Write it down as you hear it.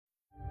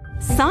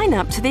Sign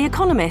up to The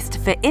Economist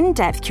for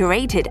in-depth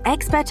curated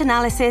expert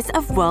analysis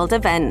of world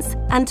events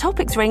and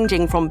topics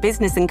ranging from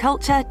business and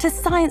culture to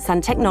science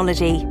and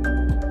technology.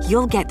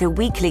 You'll get the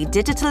weekly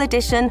digital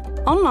edition,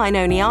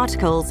 online-only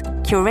articles,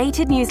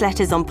 curated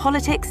newsletters on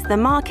politics, the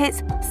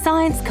markets,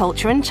 science,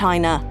 culture and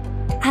China,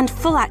 and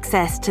full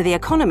access to The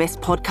Economist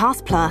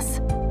Podcast Plus.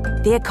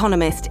 The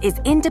Economist is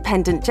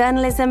independent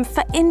journalism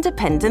for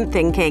independent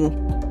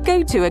thinking.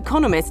 Go to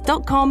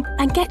economist.com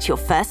and get your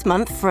first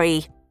month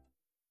free.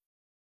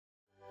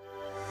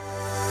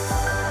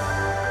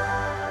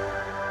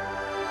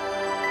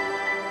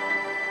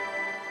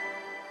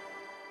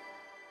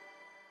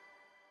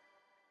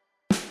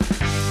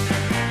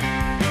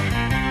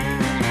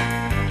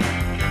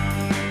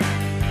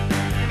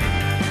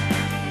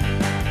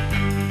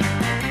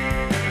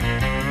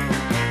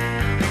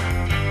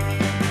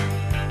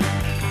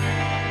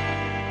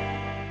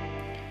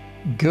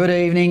 Good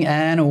evening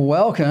and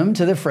welcome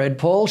to the Fred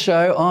Paul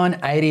Show on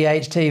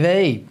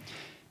ADH-TV.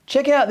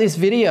 Check out this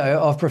video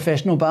of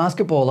professional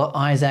basketballer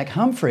Isaac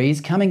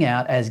Humphries coming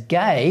out as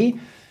gay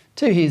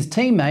to his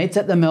teammates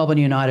at the Melbourne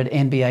United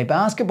NBA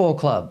Basketball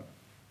Club.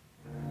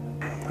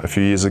 A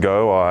few years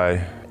ago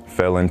I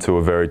fell into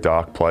a very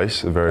dark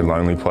place, a very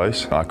lonely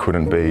place. I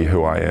couldn't be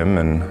who I am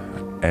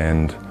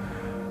and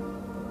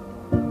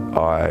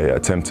I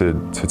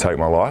attempted to take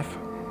my life,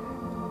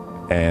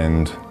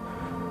 and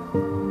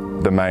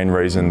the main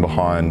reason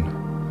behind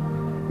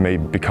me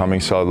becoming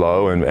so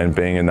low and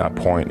being in that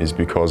point is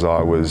because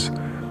I was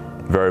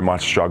very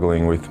much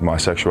struggling with my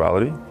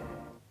sexuality.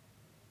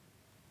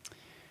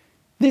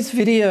 This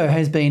video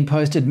has been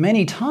posted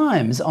many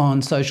times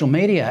on social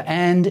media,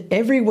 and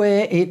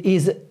everywhere it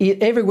is,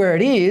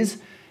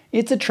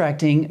 it's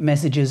attracting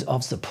messages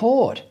of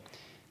support.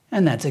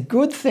 And that's a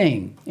good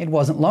thing. It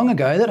wasn't long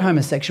ago that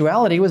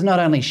homosexuality was not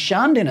only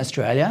shunned in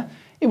Australia,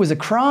 it was a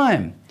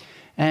crime.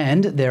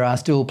 And there are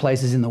still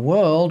places in the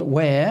world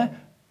where,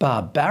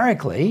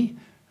 barbarically,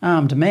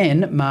 armed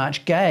men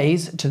march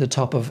gays to the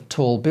top of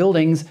tall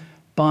buildings,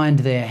 bind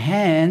their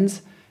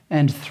hands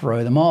and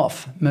throw them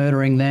off,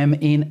 murdering them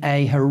in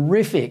a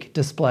horrific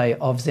display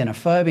of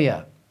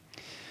xenophobia.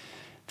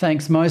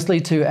 Thanks mostly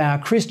to our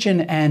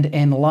Christian and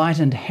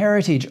enlightened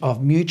heritage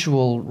of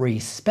mutual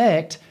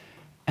respect,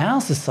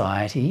 our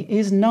society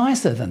is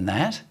nicer than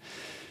that.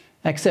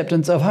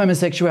 Acceptance of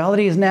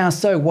homosexuality is now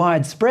so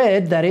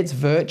widespread that it's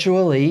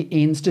virtually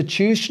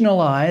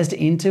institutionalised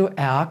into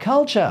our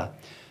culture.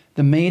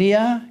 The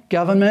media,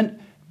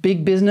 government,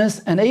 big business,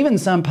 and even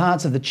some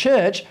parts of the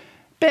church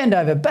bend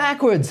over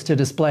backwards to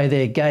display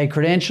their gay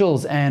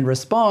credentials and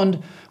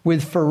respond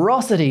with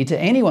ferocity to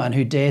anyone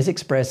who dares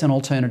express an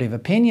alternative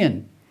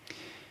opinion.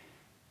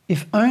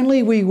 If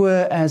only we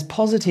were as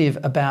positive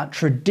about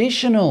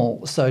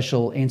traditional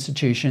social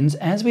institutions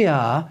as we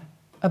are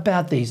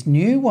about these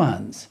new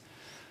ones.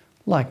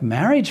 Like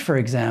marriage, for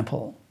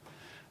example.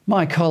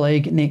 My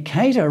colleague Nick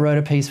Cater wrote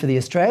a piece for The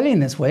Australian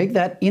this week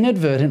that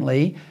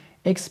inadvertently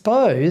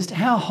exposed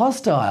how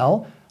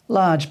hostile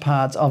large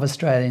parts of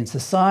Australian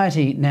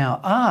society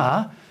now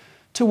are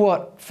to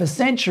what for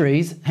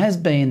centuries has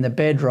been the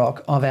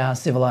bedrock of our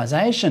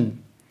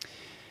civilisation.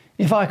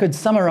 If I could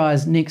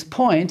summarise Nick's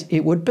point,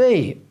 it would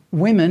be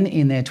women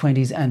in their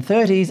 20s and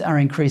 30s are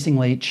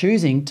increasingly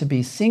choosing to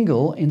be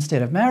single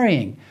instead of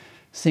marrying.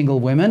 Single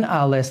women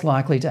are less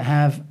likely to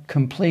have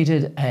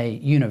completed a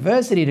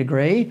university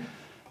degree.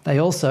 They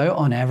also,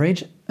 on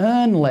average,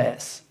 earn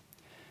less.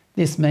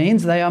 This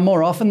means they are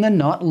more often than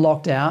not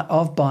locked out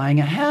of buying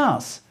a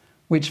house,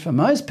 which for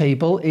most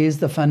people is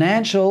the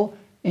financial,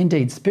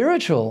 indeed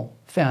spiritual,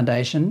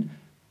 foundation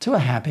to a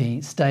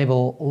happy,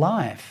 stable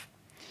life.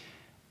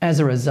 As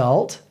a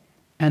result,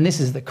 and this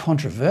is the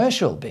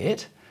controversial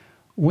bit,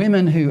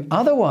 women who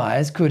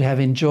otherwise could have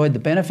enjoyed the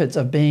benefits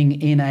of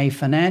being in a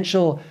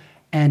financial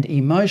and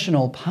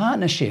emotional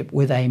partnership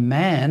with a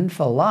man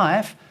for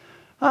life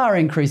are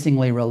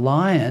increasingly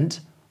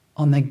reliant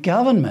on the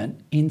government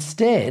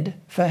instead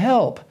for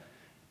help,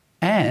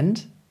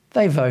 and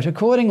they vote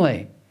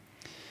accordingly.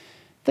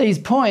 These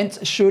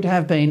points should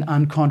have been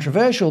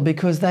uncontroversial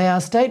because they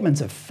are statements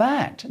of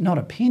fact, not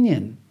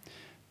opinion,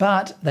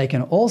 but they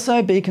can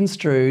also be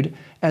construed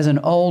as an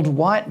old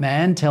white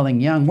man telling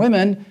young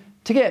women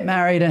to get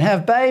married and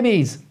have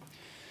babies.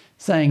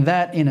 Saying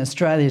that in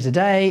Australia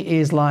today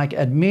is like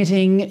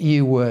admitting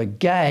you were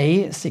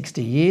gay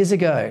 60 years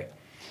ago.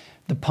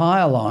 The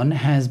pile-on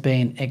has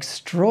been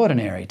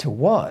extraordinary to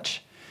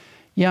watch.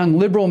 Young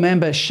Liberal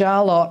member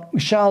Charlotte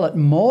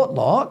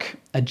Mortlock,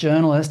 a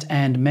journalist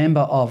and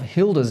member of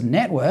Hilda's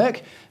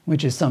Network,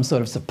 which is some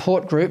sort of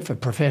support group for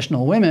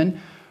professional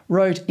women,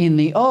 wrote in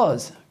the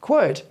Oz,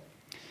 quote,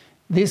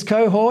 "This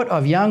cohort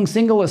of young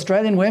single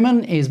Australian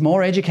women is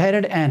more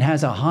educated and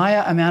has a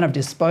higher amount of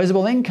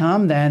disposable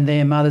income than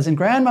their mothers and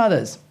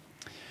grandmothers."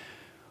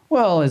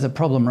 Well, there's a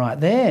problem right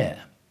there.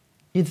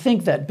 You'd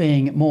think that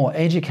being more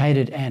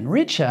educated and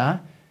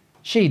richer,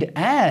 she'd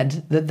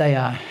add that they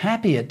are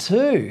happier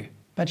too,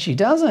 but she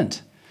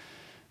doesn't.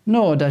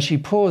 Nor does she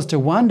pause to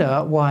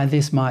wonder why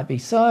this might be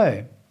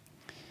so.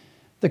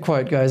 The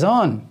quote goes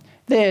on,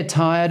 They're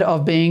tired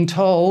of being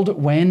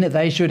told when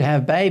they should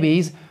have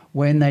babies,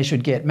 when they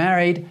should get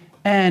married,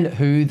 and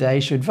who they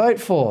should vote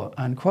for,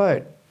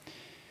 unquote.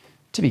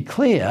 To be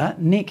clear,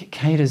 Nick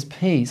Cater's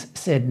piece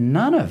said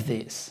none of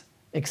this,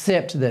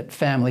 except that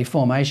family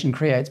formation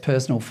creates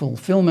personal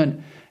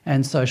fulfilment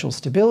and social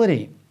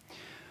stability.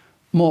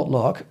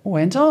 Mortlock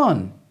went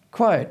on,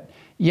 quote,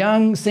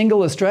 "Young,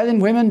 single Australian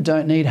women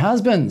don't need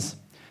husbands.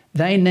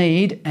 They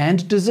need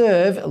and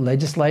deserve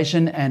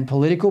legislation and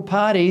political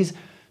parties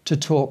to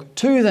talk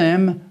to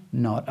them,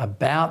 not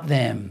about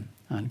them,"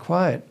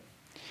 unquote.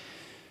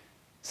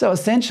 So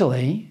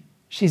essentially,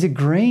 she's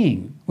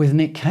agreeing with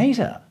Nick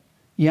Cater.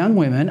 Young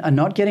women are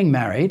not getting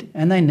married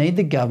and they need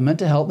the government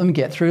to help them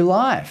get through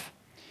life.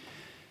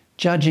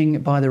 Judging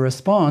by the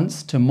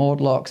response to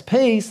Mortlock's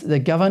piece, the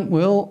government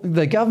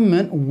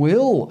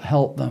will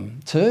help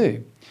them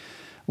too.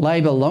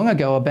 Labor long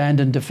ago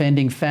abandoned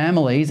defending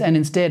families and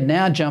instead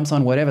now jumps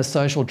on whatever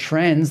social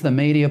trends the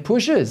media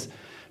pushes.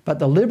 But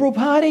the Liberal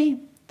Party,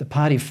 the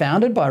party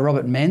founded by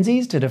Robert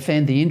Menzies to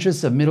defend the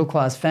interests of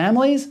middle-class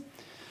families,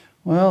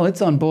 well,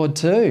 it's on board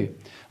too.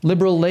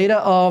 Liberal leader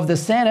of the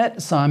Senate,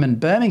 Simon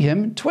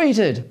Birmingham,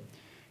 tweeted,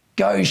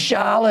 "Go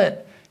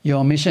Charlotte!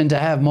 Your mission to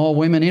have more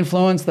women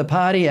influence the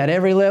party at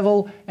every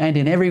level and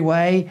in every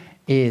way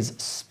is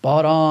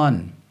spot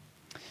on."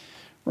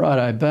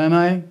 Righto,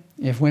 Burmo.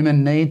 If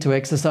women need to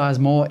exercise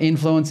more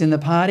influence in the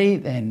party,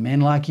 then men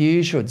like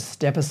you should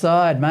step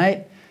aside,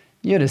 mate.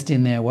 You're just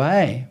in their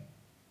way.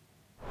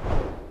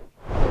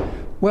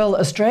 Well,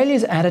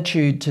 Australia's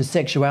attitude to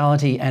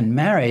sexuality and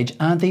marriage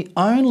aren't the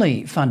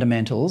only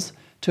fundamentals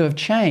to have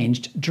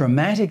changed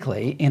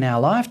dramatically in our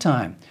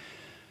lifetime.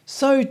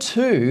 So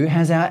too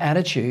has our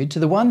attitude to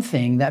the one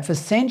thing that for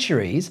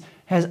centuries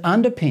has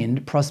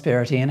underpinned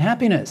prosperity and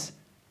happiness: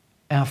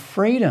 our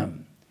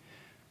freedom.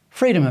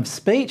 Freedom of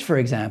speech, for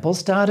example,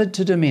 started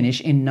to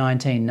diminish in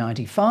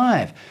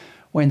 1995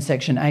 when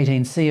Section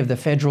 18C of the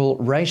Federal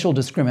Racial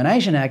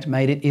Discrimination Act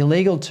made it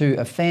illegal to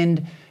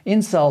offend,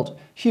 insult,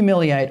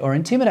 humiliate or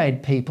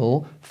intimidate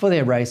people for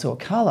their race or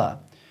colour.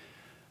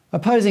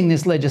 Opposing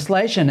this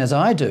legislation, as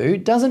I do,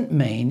 doesn't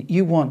mean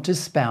you want to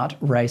spout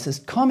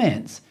racist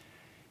comments.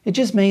 It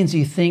just means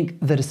you think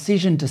the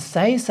decision to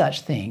say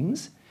such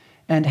things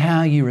and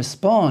how you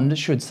respond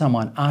should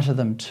someone utter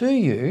them to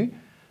you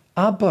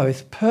are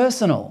both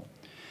personal.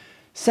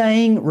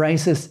 Saying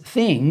racist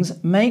things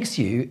makes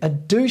you a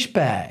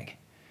douchebag,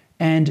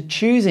 and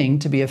choosing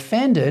to be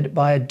offended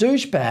by a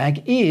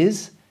douchebag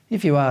is,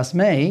 if you ask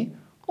me,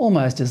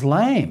 almost as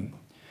lame.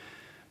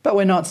 But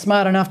we're not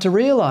smart enough to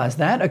realise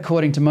that,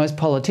 according to most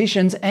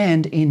politicians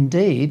and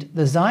indeed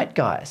the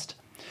zeitgeist.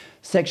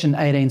 Section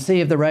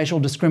 18C of the Racial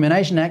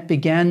Discrimination Act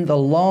began the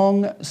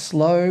long,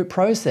 slow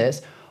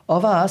process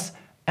of us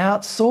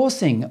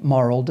outsourcing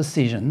moral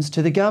decisions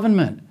to the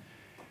government.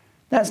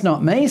 That's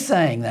not me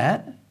saying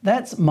that.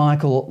 That's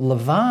Michael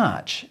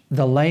Lavarch,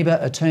 the Labor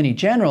Attorney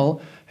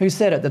General, who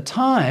said at the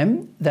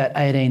time that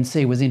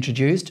 18C was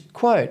introduced,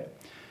 quote,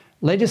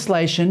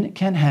 "Legislation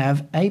can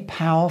have a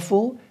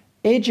powerful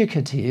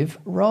educative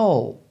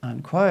role,"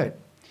 unquote.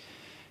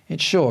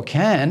 It sure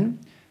can.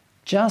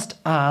 Just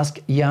ask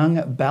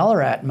young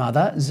Ballarat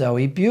mother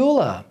Zoe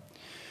Bueller,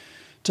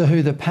 to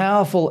who the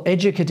powerful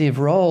educative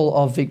role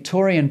of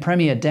Victorian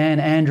Premier Dan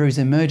Andrews'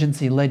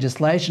 emergency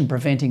legislation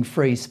preventing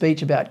free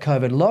speech about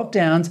COVID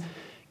lockdowns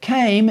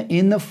came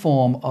in the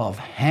form of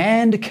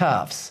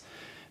handcuffs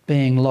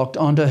being locked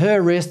onto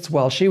her wrists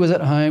while she was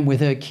at home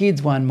with her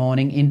kids one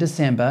morning in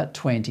December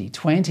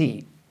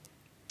 2020.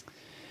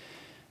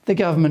 The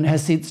government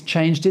has since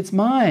changed its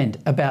mind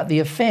about the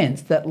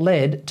offence that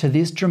led to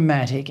this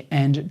dramatic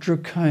and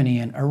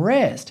draconian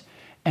arrest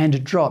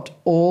and dropped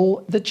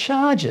all the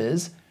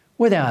charges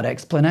without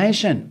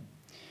explanation.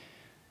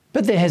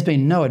 But there has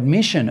been no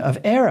admission of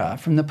error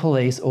from the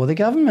police or the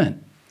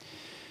government.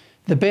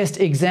 The best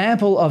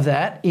example of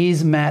that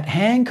is Matt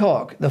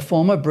Hancock, the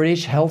former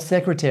British Health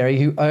Secretary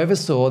who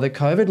oversaw the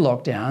COVID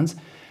lockdowns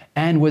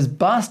and was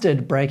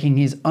busted breaking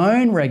his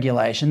own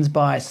regulations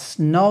by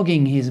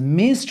snogging his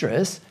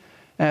mistress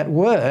at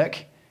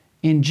work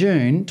in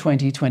June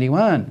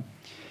 2021.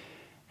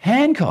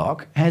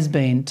 Hancock has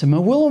been to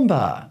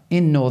Murwillumbah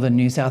in northern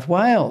New South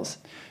Wales,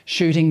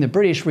 shooting the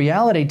British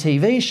reality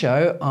TV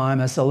show I'm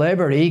a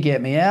Celebrity,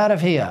 Get Me Out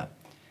of Here.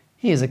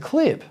 Here's a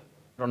clip.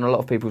 On a lot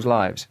of people's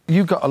lives.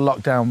 You got a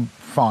lockdown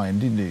fine,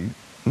 didn't you?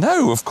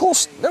 No, of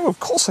course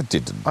I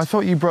didn't. I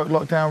thought you broke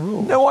lockdown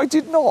rules. No, I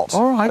did not.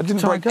 All right, I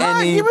didn't break Tiger.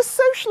 any. You were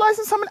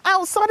socialising someone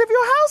outside of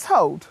your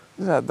household.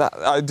 Yeah,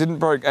 I didn't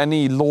break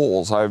any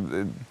laws.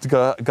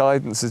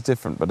 Guidance is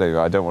different, but anyway,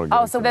 I don't want to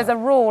go Oh, so there's a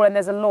rule and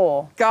there's a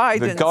law.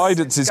 Guidance. The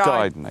guidance is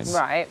guidance.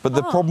 Right. But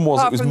the problem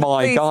was it was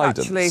my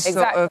guidance.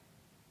 Exactly.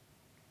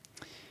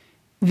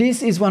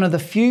 This is one of the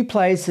few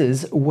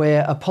places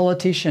where a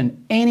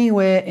politician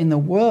anywhere in the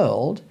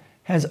world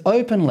has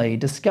openly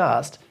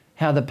discussed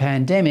how the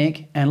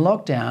pandemic and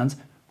lockdowns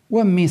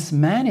were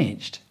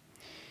mismanaged.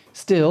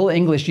 Still,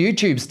 English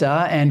YouTube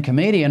star and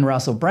comedian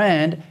Russell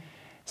Brand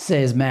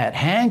says Matt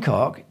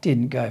Hancock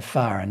didn't go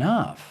far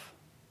enough.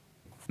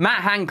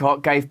 Matt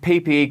Hancock gave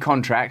PPE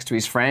contracts to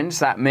his friends.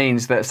 That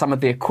means that some of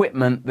the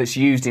equipment that's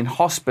used in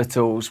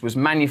hospitals was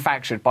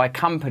manufactured by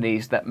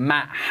companies that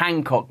Matt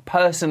Hancock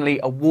personally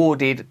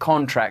awarded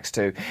contracts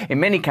to. In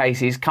many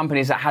cases,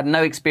 companies that had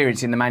no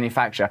experience in the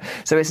manufacture.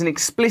 So it's an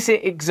explicit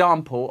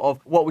example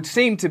of what would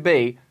seem to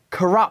be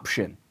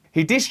corruption.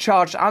 He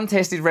discharged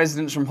untested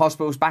residents from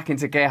hospitals back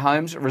into care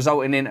homes,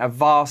 resulting in a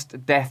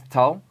vast death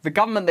toll. The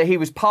government that he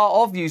was part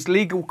of used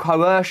legal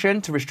coercion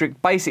to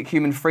restrict basic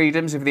human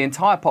freedoms of the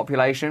entire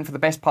population for the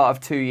best part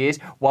of 2 years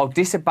while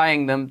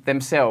disobeying them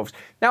themselves.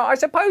 Now, I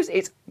suppose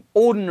it's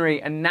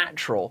ordinary and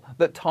natural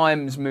that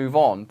times move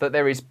on, that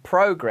there is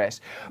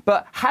progress.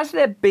 But has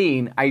there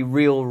been a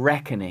real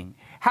reckoning?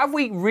 Have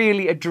we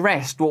really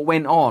addressed what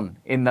went on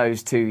in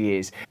those 2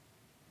 years?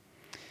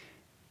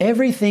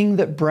 Everything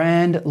that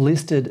Brand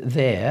listed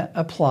there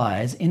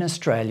applies in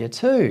Australia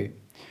too.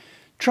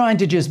 Trying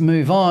to just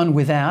move on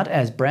without,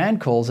 as Brand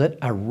calls it,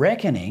 a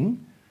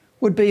reckoning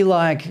would be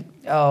like,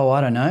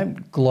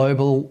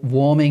 global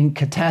warming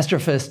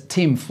catastrophist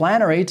Tim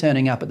Flannery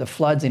turning up at the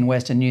floods in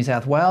Western New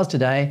South Wales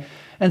today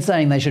and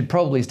saying they should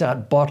probably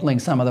start bottling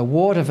some of the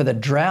water for the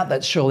drought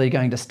that's surely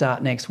going to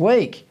start next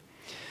week.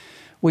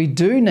 We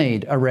do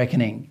need a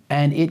reckoning,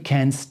 and it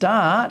can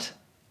start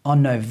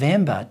on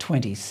November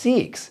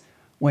 26,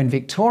 when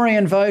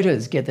Victorian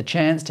voters get the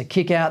chance to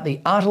kick out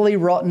the utterly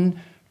rotten,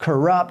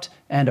 corrupt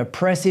and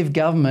oppressive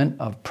government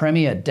of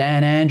Premier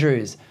Dan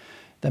Andrews,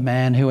 the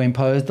man who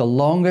imposed the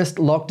longest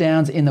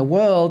lockdowns in the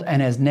world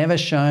and has never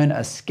shown a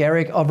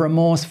skerrick of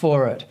remorse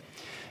for it.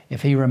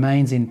 If he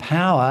remains in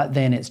power,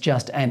 then it's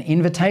just an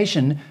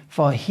invitation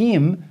for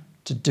him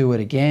to do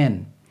it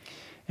again.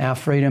 Our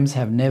freedoms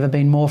have never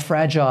been more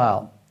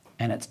fragile,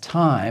 and it's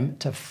time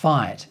to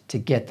fight to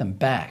get them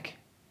back.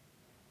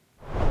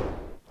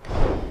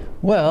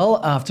 Well,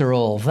 after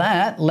all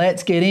that,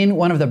 let's get in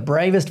one of the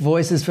bravest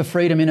voices for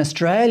freedom in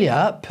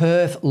Australia,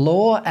 Perth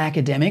law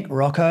academic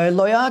Rocco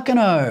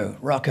Loiacono.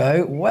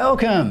 Rocco,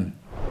 welcome.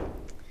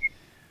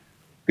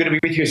 Good to be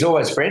with you as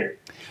always, Fred.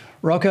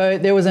 Rocco,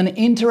 there was an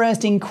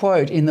interesting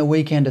quote in the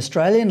Weekend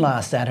Australian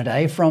last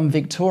Saturday from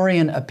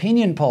Victorian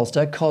opinion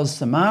pollster Cos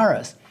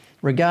Samaras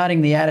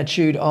regarding the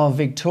attitude of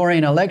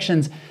Victorian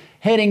elections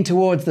heading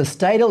towards the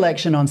state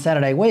election on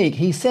Saturday week.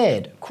 He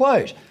said,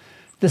 quote,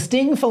 "The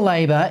sting for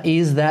Labor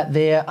is that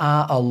there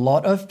are a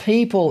lot of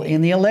people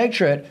in the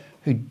electorate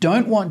who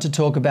don't want to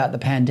talk about the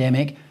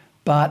pandemic,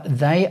 but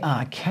they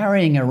are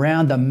carrying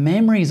around the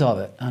memories of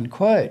it,"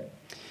 unquote.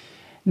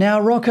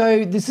 Now,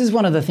 Rocco, this is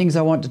one of the things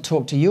I want to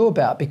talk to you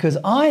about because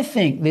I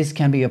think this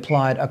can be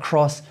applied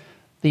across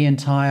the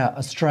entire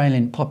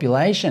Australian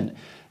population.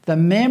 The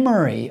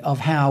memory of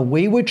how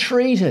we were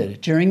treated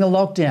during the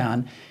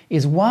lockdown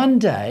is one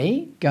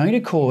day going to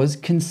cause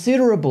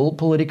considerable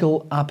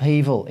political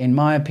upheaval, in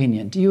my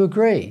opinion. Do you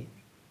agree?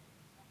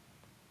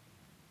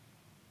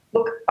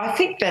 Look, I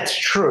think that's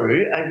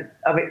true.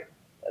 I mean,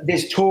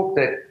 there's talk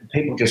that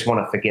people just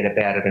want to forget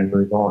about it and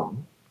move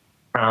on.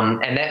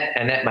 And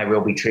that may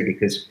well be true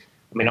because,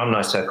 I mean, I'm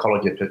no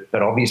psychologist,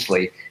 but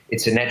obviously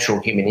it's a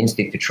natural human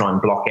instinct to try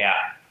and block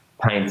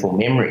out painful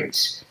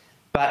memories.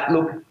 But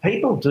look,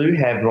 people do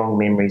have long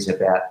memories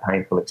about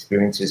painful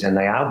experiences and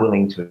they are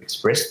willing to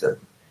express them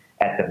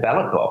at the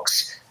ballot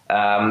box.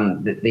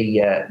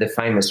 The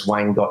famous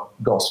Wayne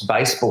Goss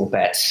baseball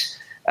bats,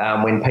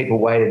 when people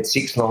waited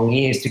 6 long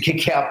years to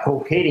kick out Paul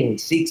Keating,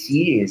 6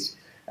 years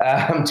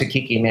to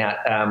kick him out.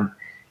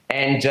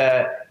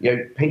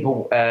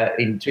 People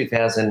in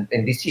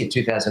this year,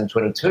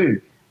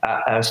 2022,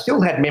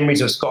 still had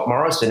memories of Scott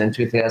Morrison in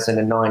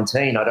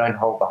 2019. I don't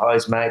hold the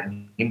hose, mate,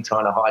 and him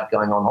trying to hide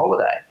going on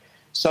holiday.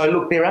 So,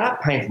 look, there are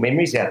painful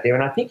memories out there,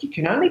 and I think you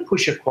can only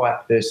push a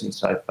quiet person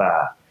so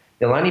far.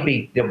 There'll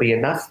be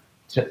enough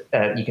to,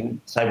 you can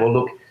say, well,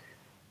 look,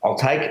 I'll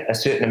take a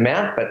certain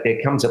amount, but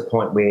there comes a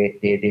point where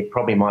there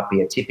probably might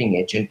be a tipping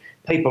edge, and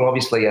people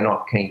obviously are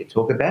not keen to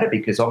talk about it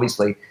because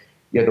obviously,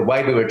 the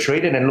way we were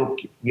treated, and look,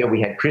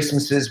 we had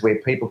Christmases where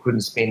people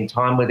couldn't spend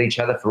time with each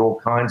other for all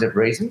kinds of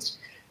reasons.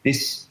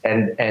 This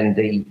and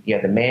the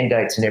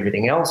mandates and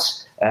everything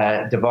else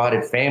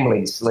divided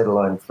families, let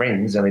alone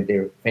friends. I mean,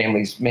 there are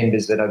families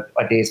members that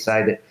I dare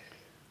say that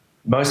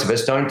most of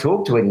us don't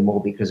talk to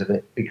anymore because of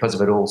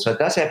it all. So it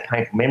does have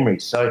painful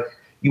memories. So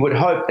you would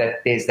hope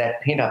that there's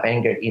that pent-up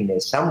anger in there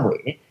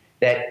somewhere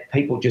that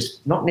people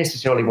just not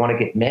necessarily want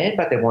to get mad,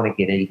 but they want to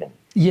get even.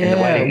 Yeah, and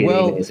the way to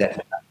get even is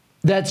that.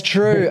 That's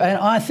true. And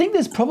I think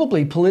there's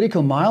probably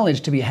political mileage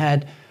to be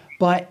had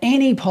by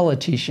any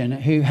politician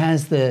who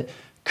has the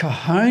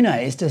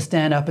cojones to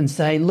stand up and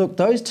say, look,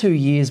 those 2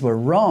 years were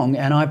wrong,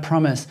 and I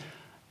promise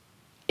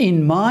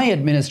in my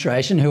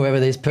administration, whoever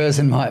this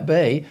person might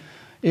be,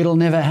 it'll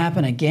never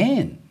happen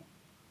again.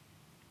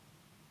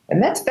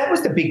 And that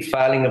was the big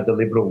failing of the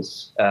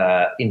Liberals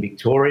in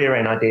Victoria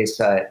and I dare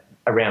say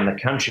around the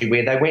country,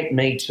 where they went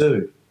me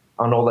too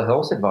on all the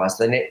health advice.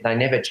 They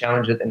never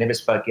challenged it. They never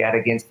spoke out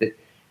against it.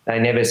 They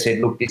never said,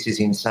 look, this is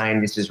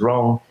insane, this is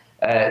wrong.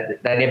 They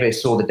never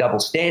saw the double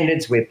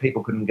standards where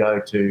people couldn't go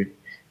to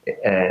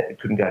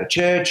couldn't go to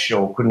church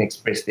or couldn't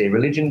express their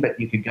religion, but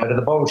you could go to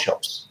the bottle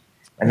shops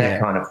and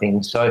that kind of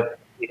thing. So,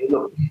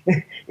 look,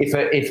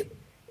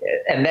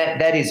 and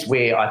that is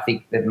where I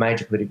think the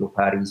major political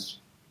parties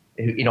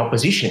who in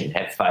opposition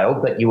have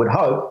failed, but you would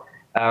hope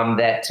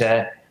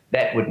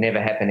that would never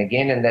happen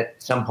again, and that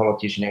some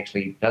politician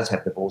actually does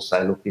have the balls to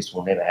say, look, this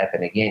will never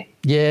happen again.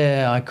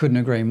 Yeah, I couldn't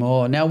agree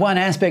more. Now, one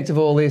aspect of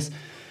all this,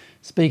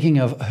 speaking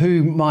of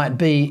who might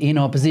be in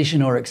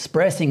opposition or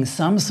expressing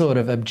some sort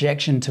of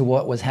objection to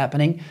what was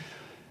happening,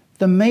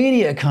 the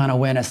media kind of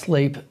went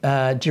asleep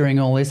during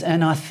all this,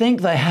 and I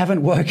think they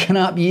haven't woken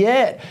up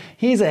yet.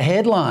 Here's a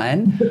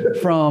headline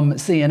from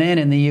CNN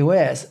in the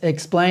US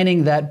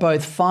explaining that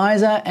both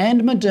Pfizer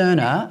and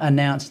Moderna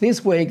announced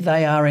this week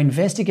they are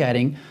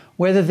investigating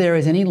whether there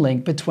is any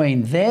link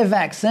between their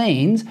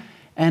vaccines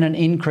and an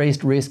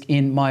increased risk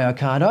in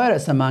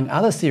myocarditis, among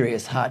other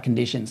serious heart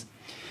conditions.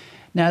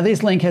 Now,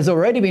 this link has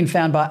already been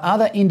found by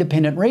other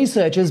independent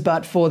researchers,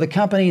 but for the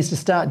companies to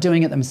start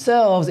doing it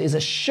themselves is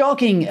a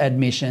shocking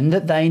admission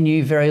that they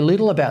knew very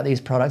little about these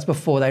products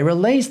before they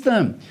released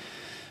them.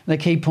 The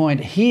key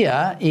point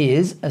here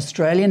is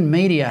Australian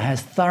media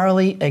has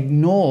thoroughly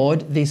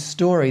ignored this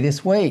story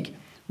this week.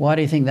 Why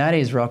do you think that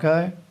is,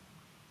 Rocco?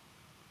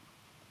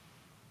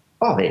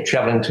 Oh, they're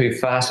travelling too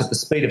fast at the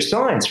speed of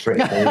science, Fred.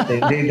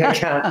 They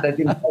can't. They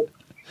didn't.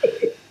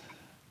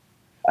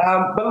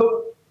 But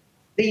look,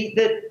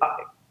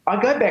 I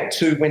go back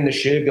to when the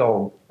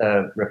Shergold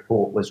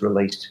report was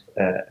released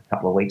a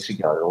couple of weeks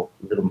ago, or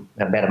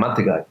about a month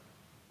ago,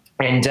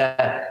 and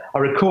I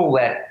recall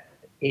that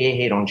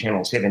airhead on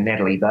Channel 7,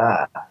 Natalie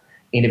Barr,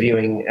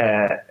 interviewing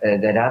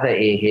that other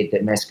airhead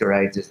that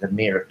masquerades as the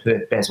Mayor of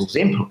Perth, Basil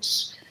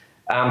Zempilas,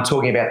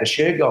 talking about the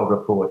Shergold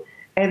report,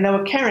 and they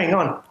were carrying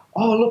on.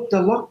 Oh, look, the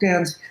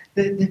lockdowns,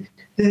 the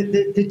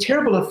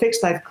terrible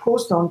effects they've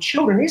caused on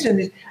children,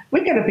 isn't it?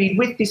 We're going to be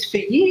with this for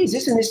years,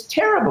 isn't this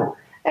terrible?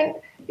 And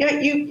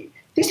we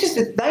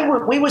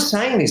were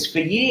saying this for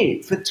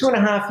years, for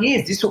 2.5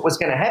 years. This is what was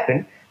going to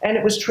happen, and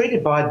it was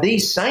treated by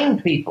these same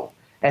people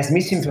as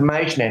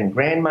misinformation and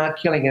grandma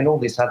killing and all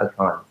this other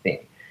kind of thing.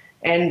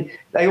 And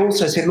they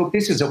also said, look,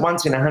 this is a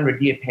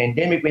once-in-a-100-year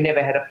pandemic. We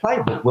never had a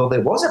playbook. Well,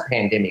 there was a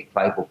pandemic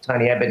playbook.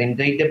 Tony Abbott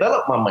indeed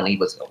developed one when he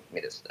was health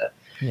minister.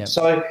 Yep.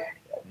 So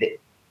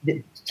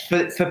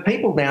for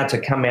people now to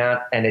come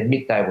out and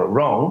admit they were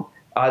wrong,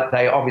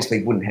 they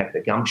obviously wouldn't have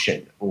the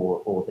gumption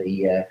or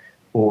the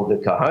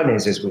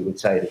cojones, as we would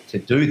say, to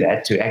do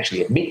that, to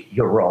actually admit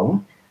you're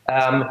wrong,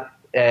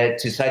 to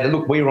say that,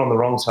 look, we were on the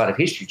wrong side of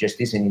history, just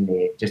isn't in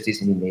their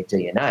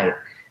DNA.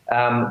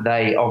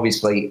 They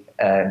obviously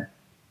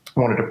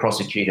wanted to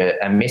prosecute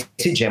a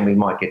message, and we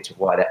might get to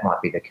why that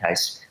might be the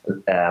case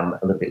a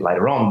little bit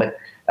later on. But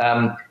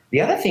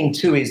the other thing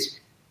too is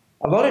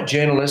a lot of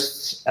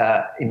journalists,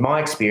 in my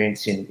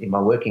experience in my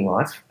working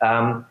life,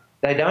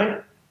 they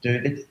don't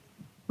do this.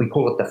 We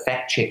call it the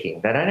fact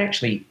checking. They don't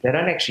actually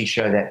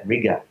show that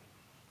rigour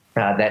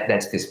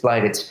that's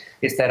displayed.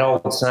 It's that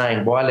old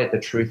saying, "Why let the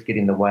truth get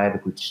in the way of a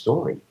good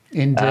story?"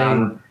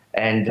 Indeed.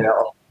 It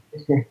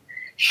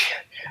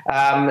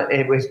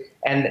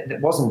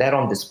wasn't that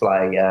on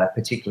display,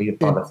 particularly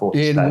by the fourth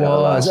estate.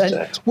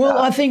 It was.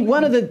 I think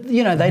one of the,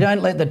 they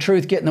don't let the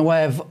truth get in the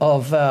way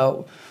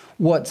of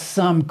what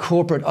some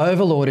corporate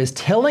overlord is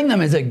telling them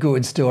is a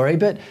good story.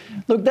 But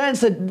look, that's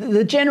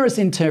the generous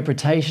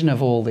interpretation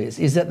of all this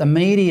is that the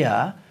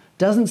media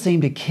doesn't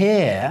seem to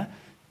care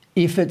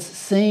if it's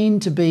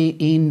seen to be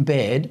in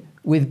bed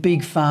with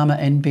big pharma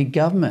and big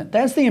government.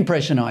 That's the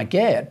impression I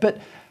get. But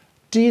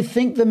do you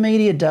think the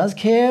media does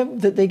care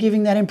that they're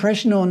giving that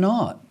impression or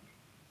not?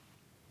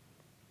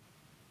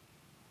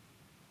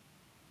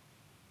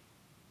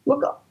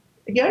 Look,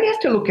 you only have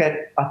to look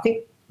at, I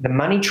think, the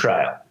money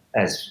trail,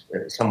 as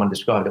someone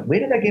described it. Where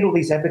do they get all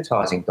these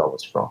advertising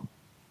dollars from?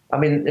 I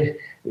mean,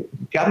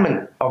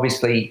 government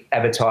obviously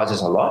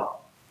advertises a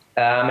lot,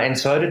 and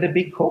so do the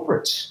big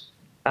corporates.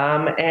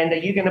 And are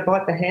you going to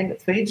bite the hand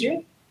that feeds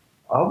you?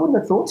 I wouldn't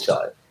have thought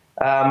so.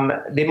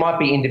 There might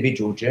be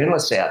individual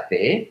journalists out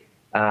there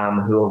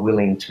who are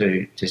willing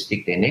to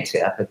stick their necks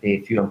out, but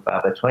they're few and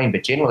far between.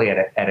 But generally,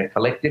 at a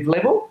collective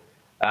level,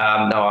 no,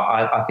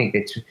 I think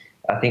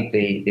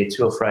they're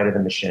too afraid of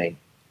the machine,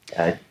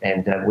 and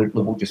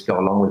we'll just go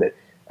along with it.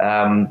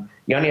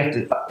 You only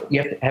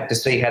have to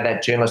see how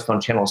that journalist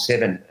on Channel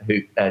 7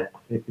 who had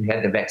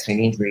the vaccine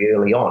injury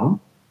early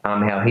on,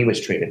 how he was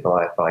treated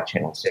by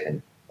Channel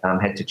 7,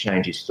 had to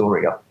change his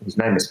story. His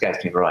name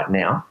escapes me right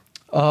now.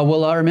 Oh,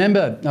 well, I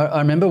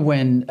remember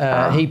when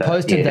he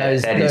posted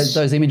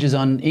those images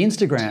on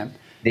Instagram.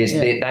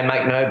 They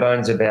make no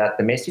bones about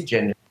the message,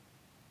 and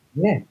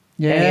and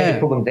he had to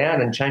pull them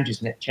down and change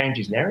his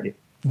narrative.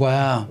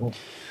 Wow.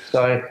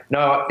 So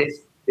no,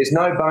 there's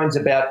no bones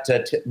about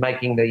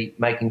making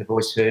the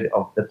voice heard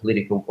of the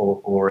political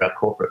or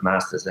corporate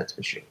masters. That's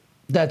for sure.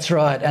 That's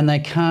right, and they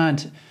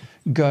can't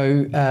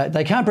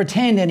they can't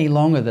pretend any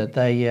longer that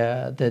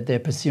that they're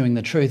pursuing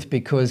the truth,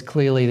 because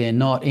clearly they're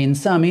not in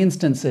some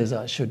instances,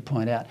 I should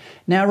point out.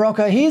 Now,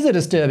 Rocco, here's a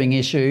disturbing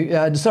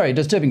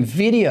disturbing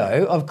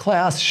video of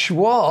Klaus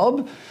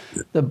Schwab,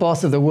 the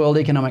boss of the World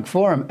Economic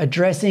Forum,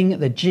 addressing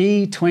the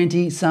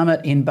G20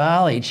 summit in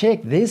Bali.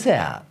 Check this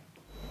out.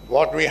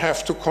 What we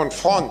have to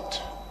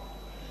confront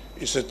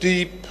is a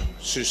deep,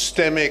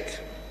 systemic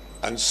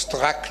and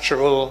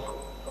structural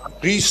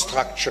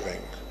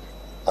restructuring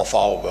of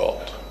our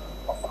world.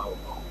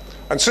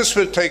 And this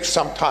will take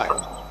some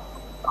time.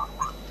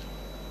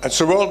 And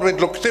the world will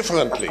look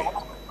differently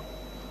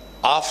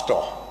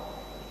after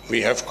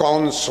we have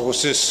gone through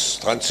this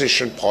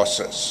transition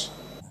process.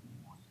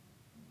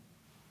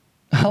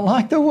 I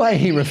like the way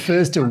he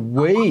refers to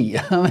we.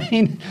 I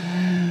mean,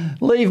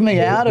 leave me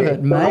out of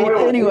it, mate.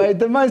 Anyway,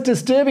 the most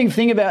disturbing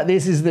thing about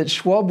this is that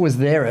Schwab was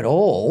there at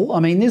all.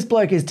 I mean, this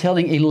bloke is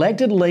telling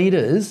elected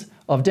leaders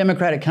of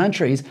democratic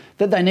countries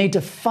that they need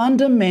to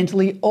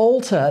fundamentally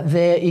alter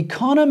their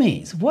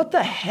economies. What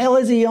the hell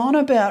is he on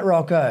about,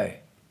 Rocco?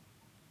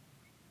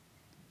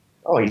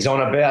 Oh, he's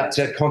on about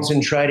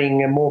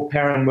concentrating more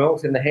power and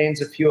wealth in the hands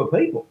of fewer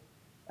people.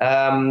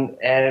 And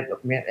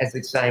as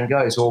the saying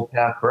goes, all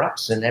power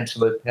corrupts, and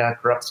absolute power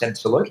corrupts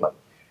absolutely.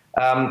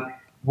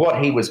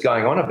 What he was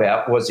going on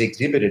about was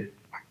exhibited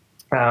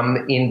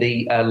in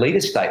the leader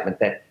statement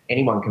that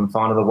anyone can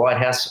find on the White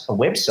House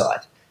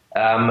website.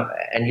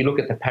 And you look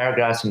at the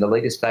paragraphs in the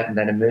leader statement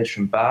that emerged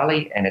from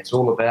Bali, and it's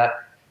all about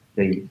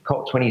the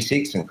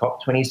COP26 and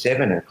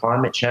COP27 and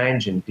climate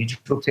change and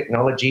digital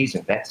technologies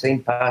and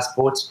vaccine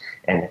passports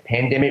and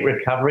pandemic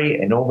recovery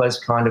and all those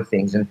kind of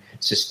things, and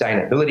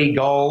sustainability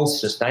goals,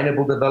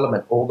 sustainable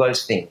development, all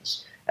those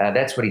things.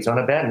 That's what he's on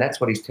about, and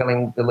that's what he's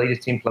telling the leaders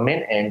to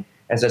implement. And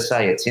as I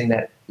say, it's in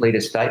that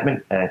leader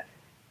statement,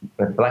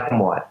 black and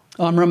white.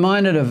 I'm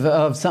reminded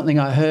of something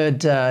I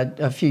heard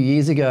a few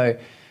years ago.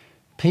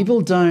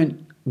 People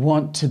don't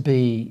want to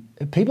be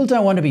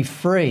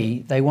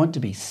free, they want to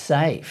be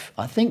safe.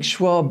 I think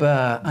Schwab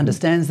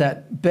understands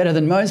that better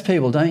than most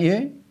people, don't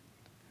you?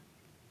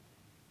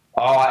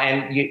 Oh,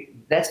 and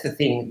that's the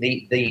thing.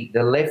 The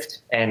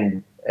left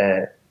and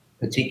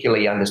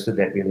particularly understood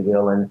that really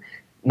well. And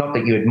not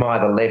that you admire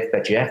the left,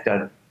 but you have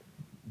to,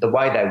 the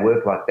way they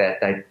work like that,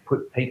 they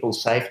put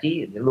people's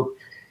safety. Look,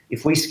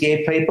 if we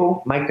scare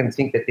people, make them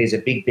think that there's a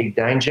big, big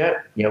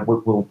danger,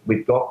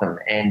 we've got them.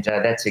 And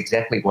that's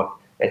exactly what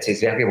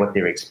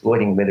they're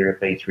exploiting, whether it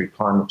be through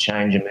climate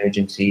change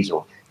emergencies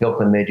or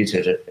health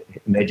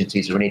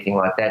emergencies or anything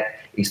like that,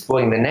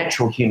 exploiting the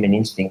natural human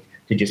instinct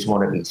to just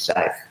want to be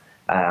safe.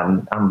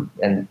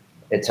 And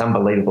it's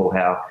unbelievable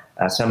how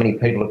so many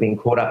people have been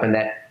caught up in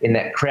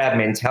that crowd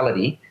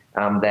mentality,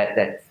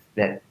 that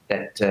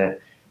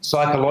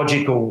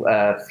psychological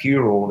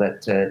furor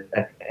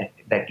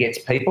that gets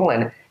people.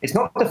 And it's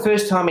not the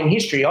first time in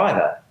history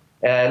either.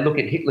 Look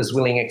at Hitler's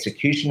willing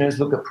executioners,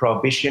 look at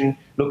Prohibition,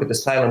 look at the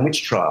Salem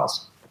witch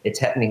trials. It's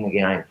happening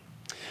again.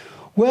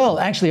 Well,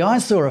 actually, I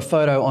saw a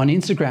photo on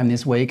Instagram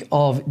this week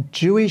of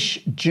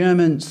Jewish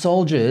German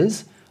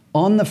soldiers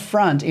on the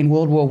front in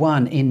World War I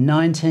in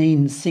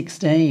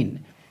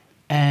 1916.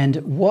 And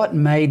what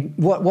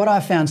I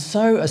found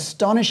so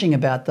astonishing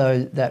about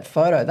that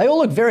photo, they all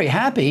looked very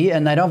happy,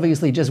 and they'd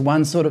obviously just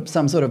won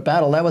some sort of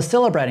battle. They were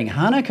celebrating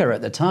Hanukkah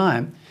at the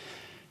time.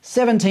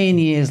 17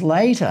 years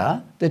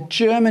later, the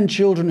German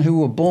children who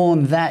were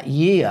born that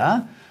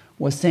year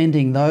were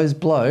sending those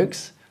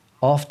blokes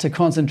off to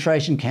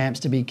concentration camps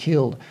to be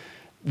killed.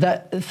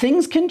 That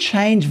things can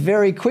change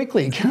very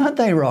quickly, can't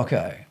they,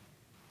 Rocco?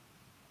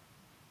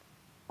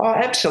 Oh,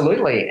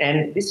 absolutely.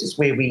 And this is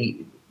where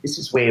you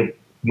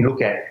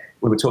look at,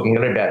 we were talking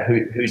earlier about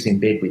who's in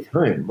bed with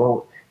whom.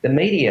 Well, the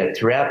media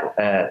throughout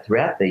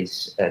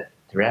these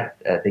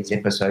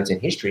episodes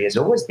in history has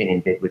always been in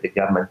bed with the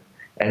government,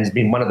 and has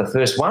been one of the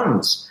first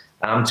ones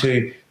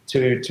to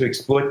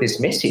exploit this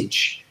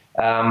message,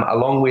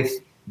 along with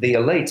the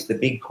elites, the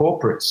big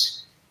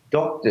corporates,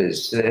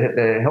 doctors,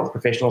 the health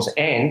professionals,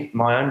 and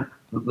my own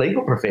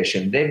legal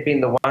profession. They've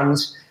been the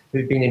ones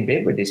who've been in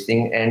bed with this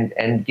thing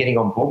and getting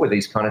on board with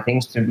these kind of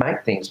things to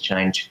make things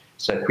change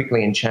so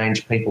quickly and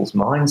change people's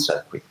minds so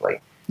quickly.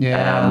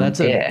 Yeah,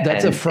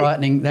 that's a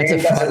frightening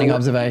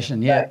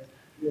observation. Yeah.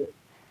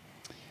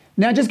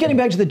 Now, just getting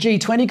back to the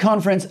G20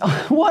 conference,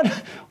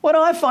 what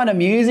I find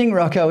amusing,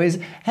 Rocco, is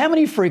how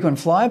many frequent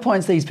flyer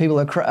points these people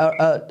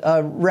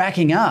are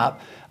racking up.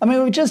 I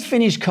mean, we just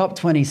finished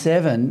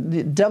COP27.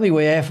 The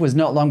WEF was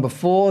not long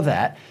before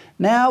that.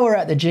 Now we're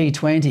at the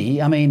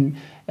G20. I mean,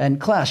 and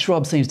Klaus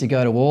Schwab seems to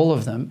go to all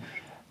of them.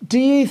 Do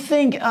you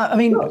think,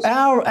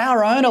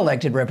 our own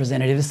elected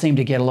representatives seem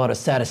to get a lot of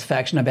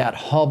satisfaction about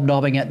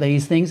hobnobbing at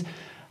these things.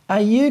 Are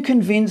you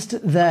convinced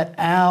that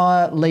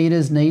our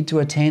leaders need to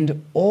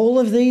attend all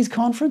of these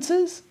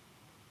conferences?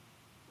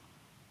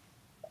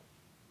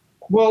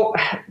 Well,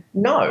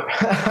 no,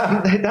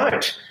 they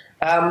don't.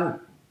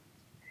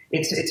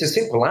 It's a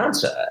simple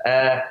answer.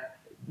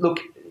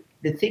 Look,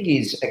 the thing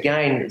is,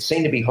 again, it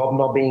seemed to be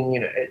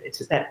hobnobbing.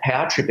 It's that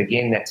power trip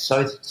again, that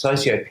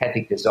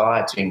sociopathic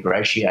desire to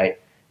ingratiate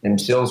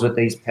themselves with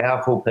these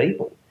powerful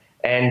people.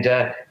 And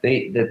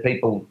the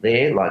people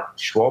there, like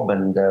Schwab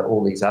and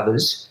all these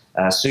others,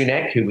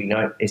 Sunak, who we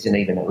know isn't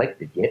even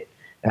elected yet,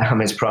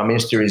 as Prime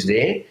Minister, is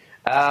there.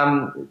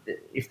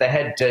 If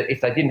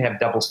they didn't have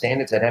double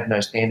standards, they'd have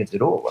no standards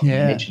at all.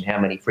 Yeah. You mentioned how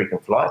many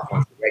frequent flights they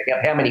rack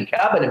up, how many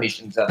carbon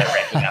emissions are they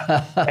racking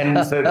up?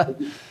 And so,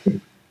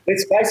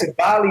 let's face it,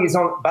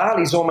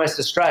 Bali's almost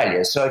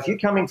Australia. So if you're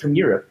coming from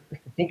Europe,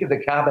 think of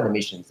the carbon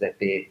emissions that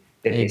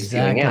they're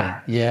spewing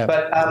out. Yeah.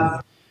 But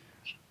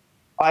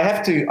I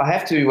have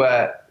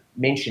to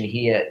mention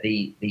here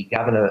the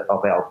governor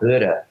of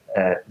Alberta,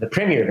 the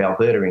Premier of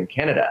Alberta in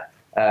Canada,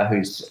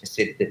 who's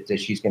said that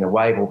she's going to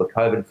waive all the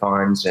COVID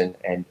fines and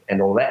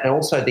all that, and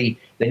also the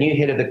new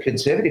head of the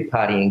Conservative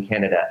Party in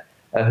Canada,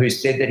 who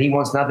said that he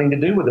wants nothing to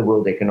do with the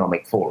World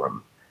Economic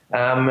Forum,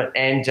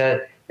 and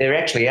they're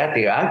actually out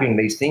there arguing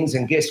these things,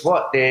 and guess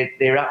what?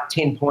 They're up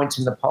 10 points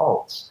in the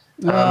polls.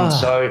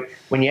 So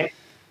when you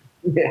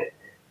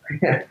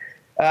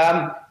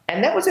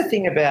and that was the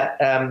thing about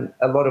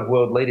a lot of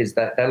world leaders,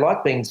 that they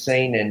like being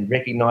seen and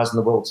recognised on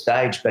the world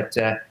stage, but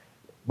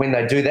when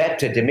they do that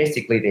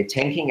domestically, they're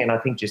tanking, and I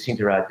think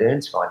Jacinda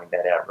Ardern's finding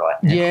that out right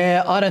now.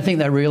 Yeah, I don't think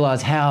they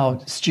realise how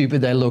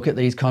stupid they look at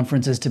these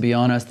conferences, to be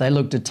honest. They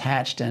look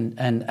detached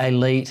and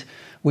elite,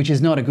 which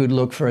is not a good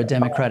look for a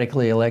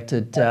democratically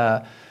elected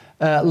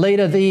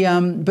leader.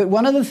 But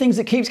one of the things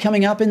that keeps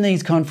coming up in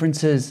these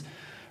conferences,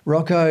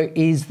 Rocco,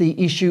 is the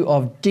issue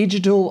of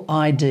digital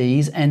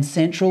IDs and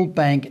central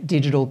bank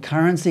digital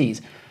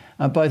currencies.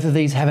 Both of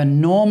these have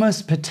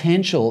enormous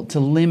potential to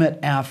limit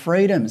our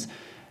freedoms.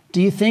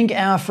 Do you think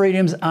our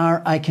freedoms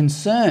are a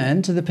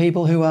concern to the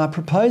people who are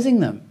proposing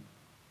them?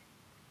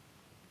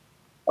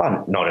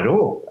 Oh, not at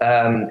all.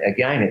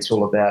 Again, it's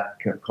all about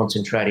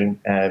concentrating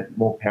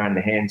more power in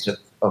the hands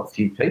of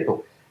few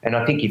people. And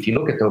I think if you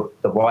look at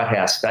the White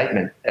House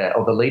statement,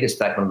 or the leader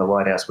statement on the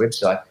White House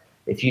website,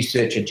 if you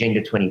search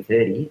Agenda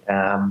 2030,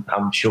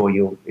 I'm sure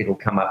it'll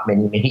come up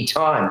many, many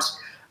times.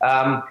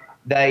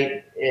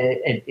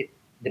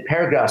 The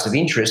paragraphs of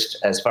interest,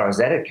 as far as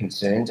that are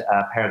concerned,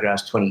 are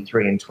paragraphs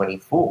 23 and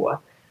 24,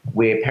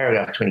 where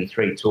paragraph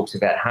 23 talks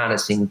about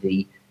harnessing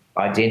the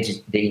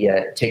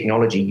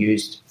technology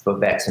used for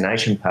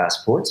vaccination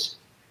passports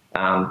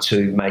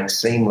to make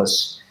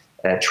seamless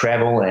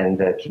travel and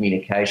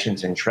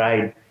communications and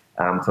trade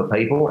for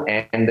people.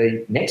 And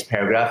the next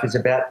paragraph is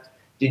about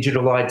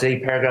digital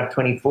ID, paragraph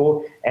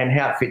 24, and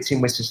how it fits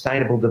in with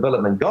Sustainable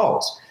Development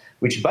Goals,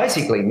 which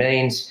basically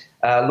means,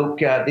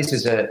 this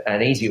is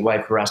an easier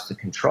way for us to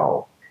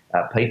control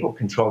people,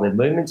 control their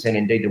movements, and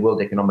indeed the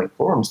World Economic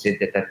Forum said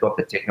that they've got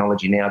the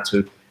technology now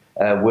to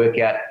work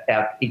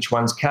out each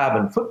one's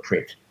carbon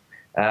footprint.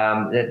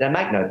 They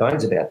make no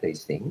bones about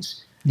these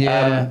things.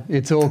 Yeah,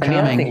 it's all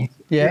coming.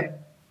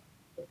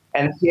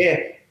 And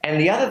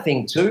the other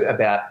thing too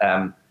about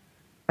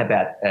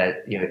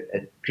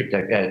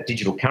crypto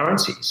digital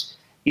currencies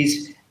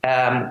is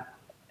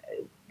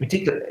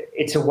particularly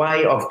it's a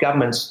way of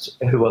governments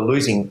who are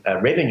losing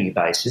revenue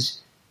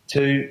bases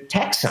to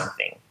tax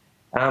something,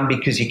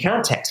 because you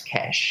can't tax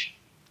cash.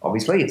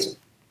 Obviously, it's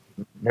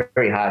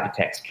very hard to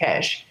tax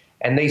cash.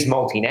 And these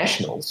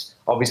multinationals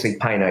obviously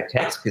pay no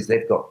tax because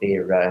they've got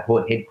their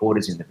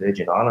headquarters in the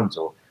Virgin Islands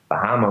or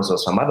Bahamas or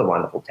some other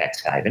wonderful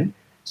tax haven.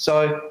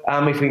 So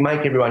if we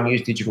make everyone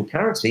use digital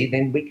currency,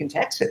 then we can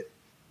tax it.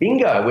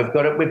 Bingo! We've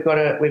got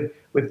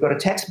a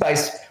tax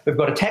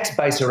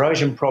base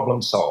erosion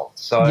problem solved.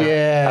 So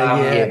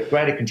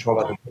greater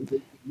control over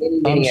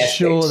many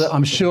aspects.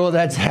 I'm sure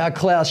that's how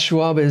Klaus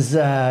Schwab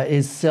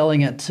is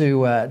selling it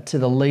to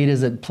the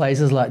leaders at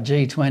places like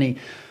G20.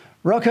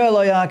 Rocco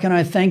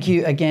Loiacono, thank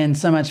you again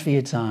so much for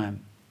your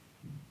time.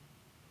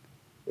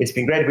 It's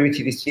been great to be with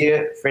you this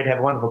year. Fred, have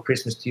a wonderful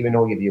Christmas to you and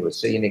all your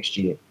viewers. See you next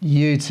year.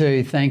 You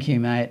too. Thank you,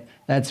 mate.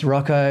 That's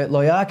Rocco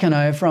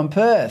Loiacono from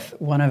Perth,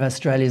 one of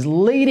Australia's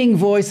leading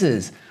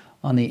voices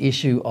on the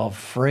issue of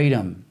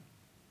freedom.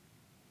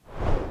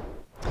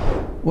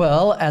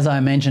 Well, as I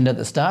mentioned at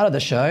the start of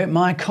the show,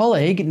 my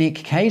colleague Nick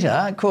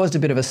Cater caused a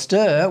bit of a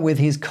stir with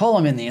his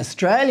column in The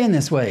Australian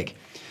this week.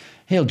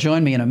 He'll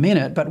join me in a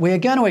minute, but we're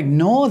going to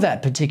ignore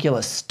that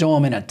particular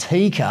storm in a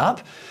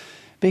teacup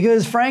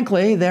because,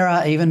 frankly, there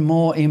are even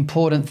more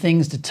important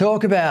things to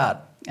talk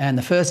about. And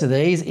the first of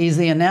these is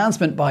the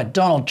announcement by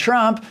Donald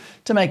Trump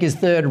to make his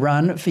third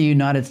run for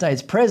United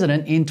States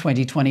President in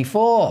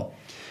 2024.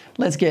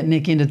 Let's get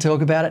Nick in to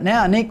talk about it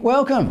now. Nick,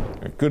 welcome.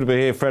 Good to be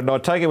here, Fred. And I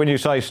take it when you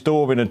say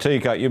storm in a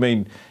teacup, you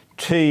mean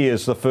T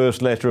is the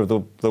first letter of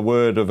the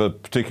word of a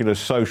particular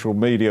social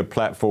media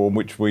platform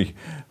which we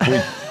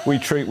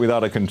treat with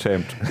utter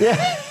contempt.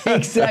 Yeah,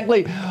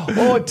 exactly.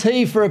 Or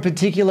T for a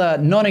particular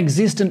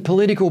non-existent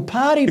political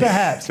party,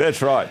 perhaps.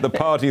 That's right. The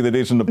party that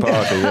isn't a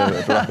party. Yeah,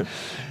 that's right.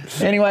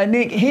 Anyway,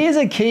 Nick, here's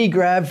a key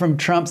grab from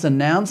Trump's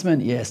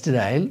announcement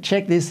yesterday.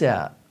 Check this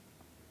out.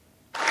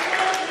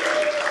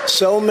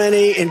 So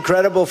many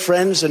incredible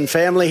friends and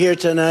family here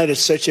tonight.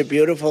 It's such a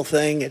beautiful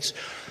thing.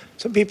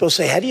 Some people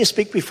say, how do you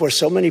speak before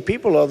so many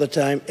people all the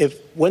time?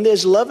 When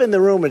there's love in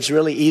the room, it's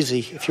really easy,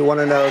 if you want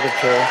to know the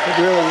truth. It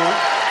really is.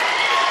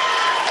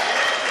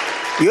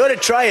 You ought to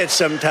try it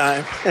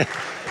sometime.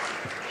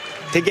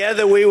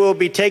 Together we will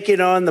be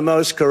taking on the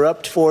most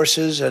corrupt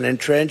forces and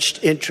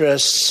entrenched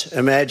interests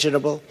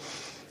imaginable.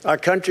 Our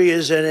country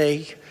is in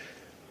a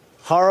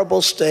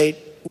horrible state.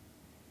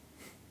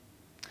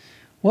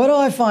 What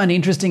I find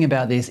interesting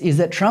about this is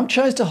that Trump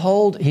chose to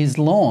hold his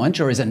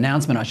launch, or his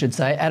announcement, I should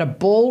say, at a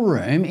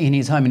ballroom in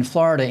his home in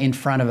Florida in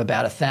front of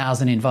about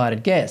 1,000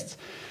 invited guests.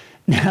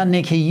 Now,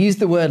 Nick, he used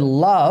the word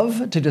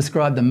love to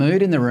describe the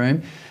mood in the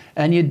room,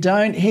 and you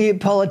don't hear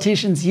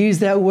politicians use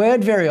that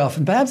word very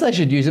often. Perhaps they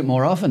should use it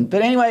more often.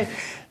 But anyway,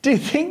 do you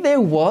think there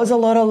was a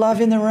lot of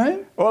love in the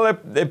room? Well,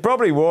 there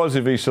probably was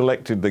if he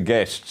selected the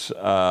guests.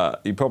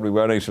 He probably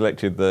only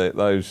selected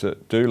those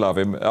that do love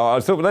him.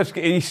 I thought, well,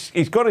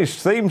 he's got his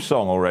theme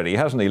song already,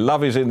 hasn't he?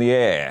 Love is in the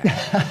air.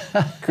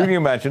 Can you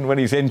imagine when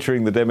he's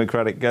entering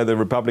the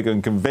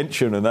Republican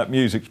convention and that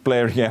music's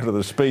blaring out of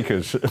the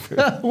speakers?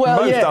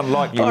 Well, Most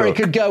unlikely or look.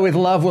 he could go with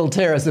Love Will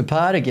Tear Us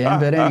Apart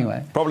again, but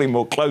anyway. Probably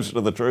more closer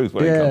to the truth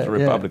when it comes to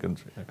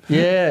Republicans.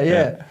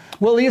 Yeah.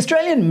 Well, the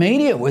Australian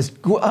media was,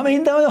 they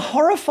were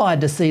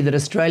horrified to see that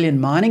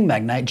Australian mining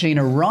magnate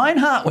Gina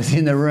Reinhart was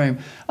in the room.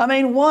 I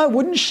mean, why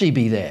wouldn't she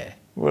be there?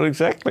 Well,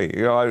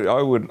 exactly.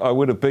 I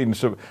would have been.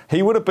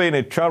 He would have been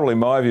in trouble, in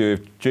my view,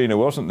 if Gina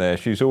wasn't there.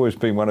 She's always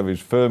been one of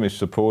his firmest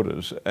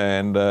supporters,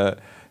 and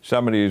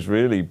somebody who's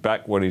really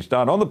backed what he's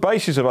done on the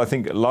basis of, I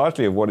think,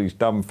 largely of what he's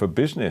done for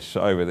business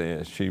over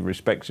there. She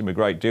respects him a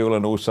great deal,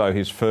 and also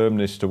his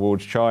firmness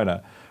towards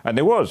China. And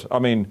there was,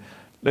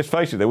 let's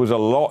face it, there was a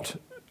lot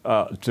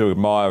to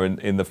admire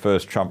in the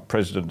first Trump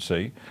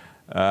presidency,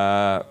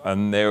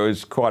 and there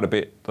was quite a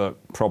bit that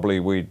probably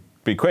we'd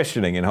be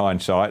questioning in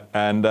hindsight.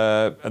 And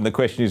the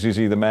question is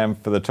he the man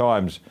for the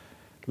times?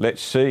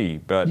 Let's see.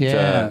 But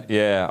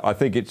I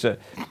think it's a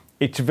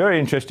very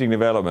interesting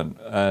development,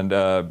 and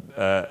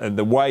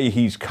the way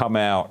he's come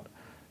out,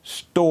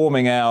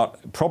 storming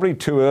out, probably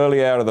too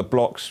early out of the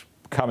blocks,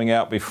 coming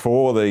out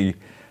before the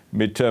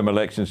midterm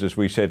elections, as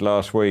we said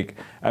last week,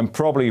 and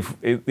probably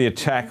the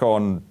attack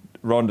on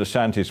Ron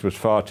DeSantis was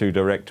far too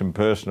direct and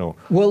personal.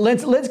 Well,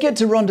 let's get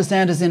to Ron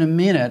DeSantis in a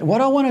minute.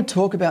 What I want to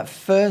talk about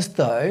first,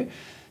 though,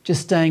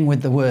 just staying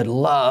with the word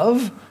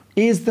love,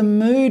 is the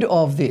mood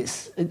of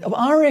this.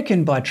 I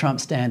reckon by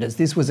Trump standards,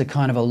 this was a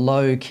kind of a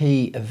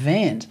low-key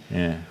event.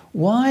 Yeah.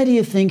 Why do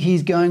you think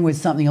he's going with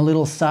something a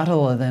little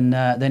subtler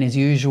than his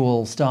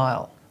usual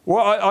style?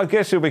 Well, I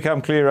guess it'll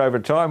become clear over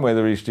time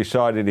whether he's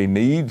decided he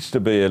needs to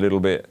be a little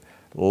bit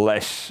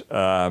less,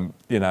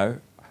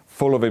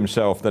 full of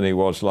himself than he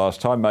was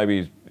last time.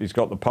 Maybe he's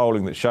got the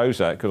polling that shows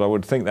that, because I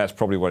would think that's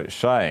probably what it's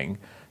saying.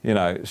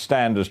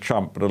 Stand as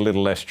Trump, but a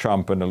little less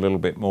Trump and a little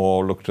bit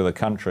more look to the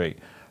country.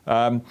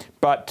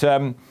 But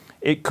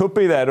it could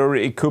be that, or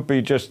it could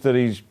be just that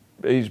he's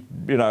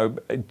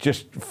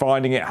just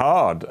finding it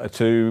hard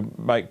to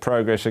make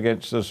progress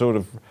against the sort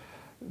of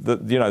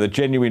the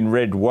genuine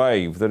red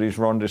wave that is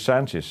Ron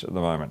DeSantis at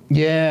the moment.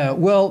 Yeah,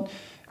 well,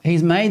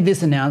 he's made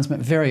this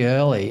announcement very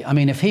early. I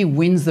mean, if he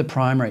wins the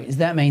primaries,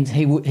 that means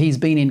he's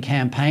been in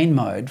campaign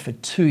mode for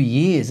 2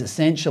 years,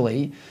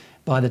 essentially,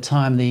 by the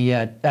time the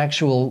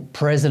actual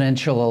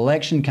presidential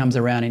election comes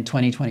around in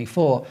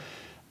 2024.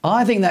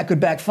 I think that could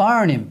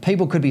backfire on him.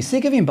 People could be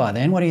sick of him by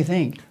then. What do you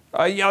think?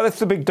 That's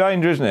the big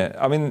danger, isn't it?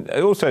 I mean,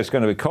 also it's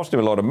going to cost him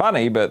a lot of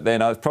money, but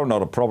then it's probably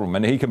not a problem.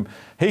 And he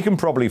can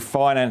probably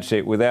finance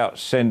it without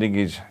sending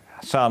his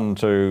son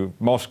to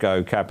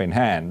Moscow cap in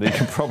hand. He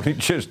can probably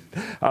just,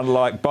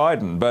 unlike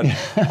Biden. But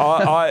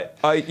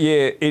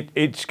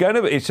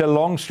it's a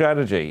long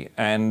strategy,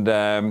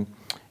 and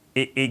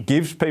it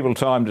gives people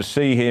time to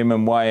see him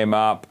and weigh him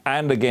up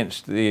and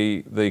against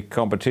the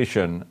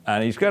competition.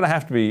 And he's going to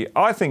have to be,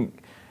 I think,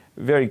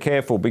 very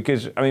careful,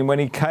 because when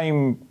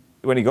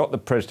he got the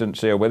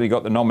presidency, or whether he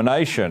got the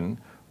nomination,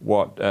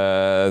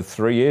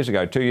 2 years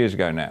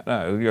ago now?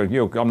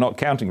 No, I'm not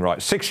counting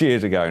right. 6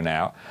 years ago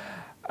now.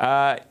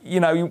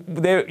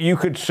 You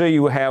could see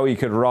how he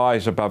could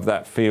rise above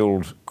that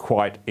field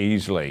quite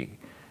easily.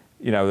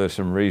 There's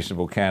some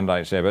reasonable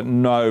candidates there, but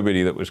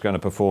nobody that was going to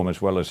perform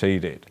as well as he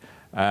did.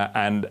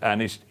 And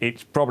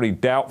it's probably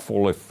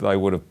doubtful if they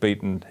would have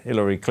beaten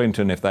Hillary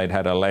Clinton if they'd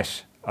had a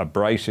less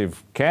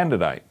abrasive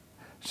candidate.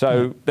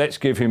 So let's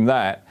give him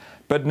that.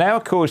 But now,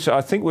 of course,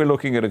 I think we're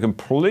looking at a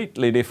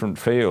completely different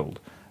field.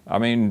 I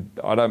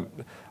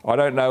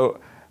don't know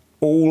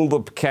all the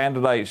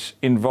candidates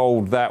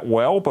involved that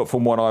well, but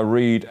from what I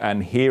read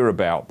and hear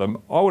about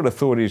them, I would have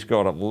thought he's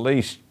got at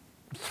least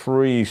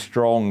 3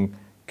 strong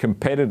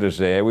competitors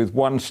there, with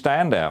one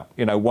standout,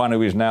 one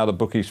who is now the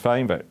bookies'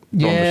 favourite.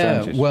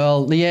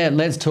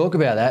 Let's talk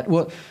about that.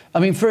 Well,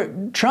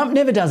 Trump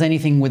never does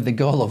anything with the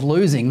goal of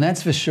losing,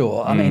 that's for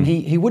sure.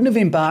 He wouldn't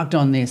have embarked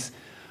on this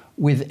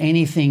with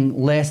anything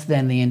less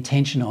than the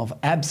intention of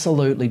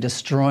absolutely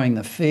destroying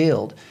the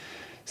field.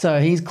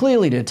 So he's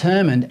clearly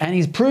determined, and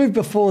he's proved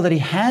before that he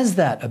has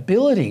that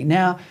ability.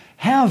 Now,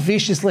 how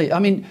viciously,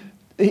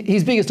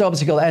 his biggest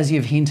obstacle, as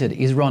you've hinted,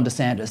 is Ron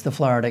DeSantis, the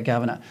Florida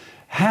governor.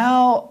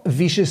 How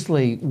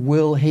viciously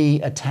will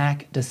he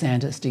attack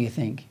DeSantis, do you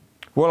think?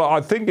 Well, I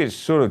think it's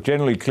sort of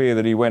generally clear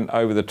that he went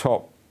over the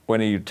top when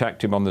he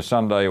attacked him on the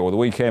Sunday or the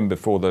weekend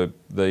before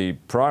the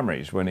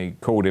primaries, when he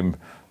called him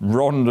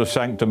Ron de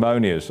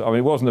Sanctimonious. I mean,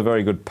 it wasn't a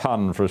very good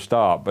pun for a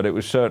start, but it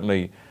was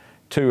certainly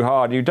too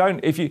hard.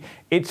 If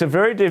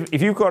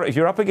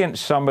you're up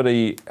against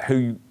somebody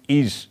who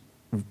is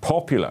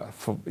popular,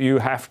 you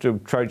have to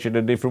approach it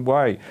a different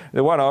way.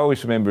 The one I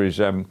always remember is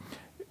Lyndon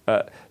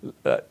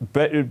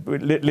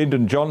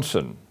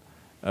Johnson.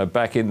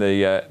 Back in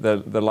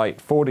the late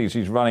 40s,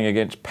 he's running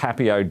against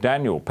Pappy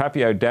O'Daniel.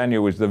 Pappy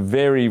O'Daniel was the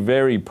very,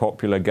 very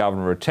popular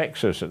governor of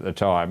Texas at the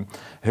time,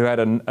 who had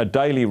a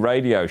daily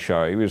radio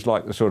show. He was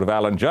like the sort of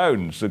Alan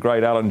Jones, the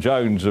great Alan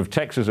Jones of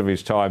Texas of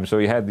his time. So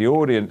he had the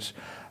audience,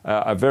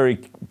 a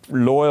very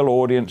loyal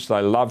audience.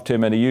 They loved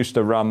him, and he used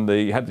to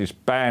he had this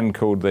band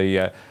called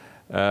the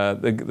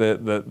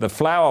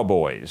Flower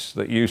Boys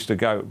that used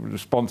to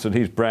sponsored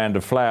his brand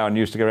of flour and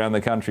used to go around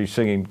the country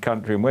singing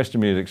country and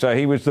western music. So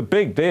he was the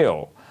big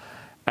deal.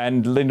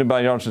 And Lyndon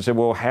B. Johnson said,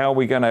 well, how are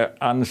we going to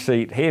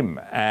unseat him?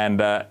 And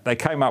they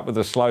came up with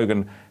the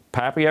slogan,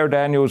 Pappy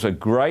O'Daniel's a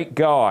great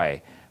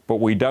guy, but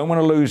we don't want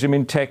to lose him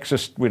in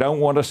Texas. We don't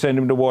want to send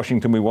him to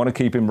Washington. We want to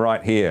keep him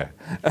right here.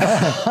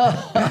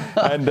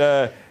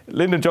 And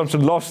Lyndon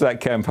Johnson lost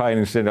that campaign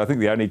instead. I think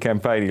the only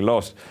campaign he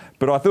lost.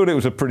 But I thought it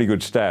was a pretty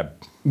good stab.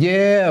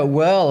 Yeah,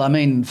 well, I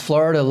mean,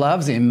 Florida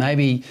loves him.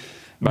 Maybe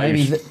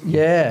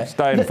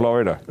stay in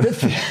Florida.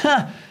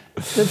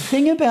 The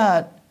thing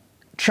about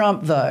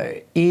Trump,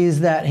 though,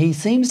 is that he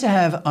seems to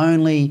have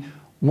only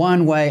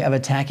one way of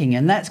attacking,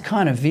 and that's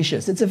kind of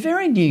vicious. It's a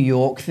very New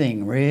York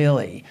thing,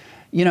 really.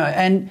 You know,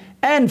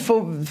 and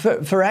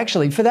for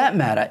actually, for that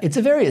matter, it's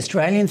a very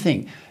Australian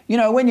thing. You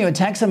know, when you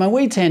attack someone,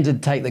 we tend to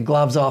take the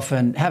gloves off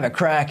and have a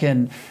crack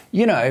and,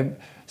 you know,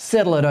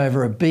 settle it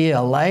over a beer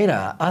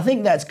later. I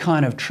think that's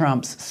kind of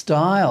Trump's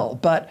style.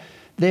 But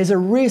there's a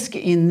risk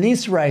in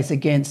this race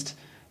against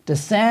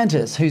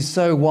DeSantis, who's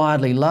so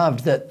widely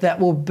loved, that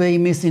will be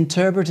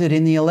misinterpreted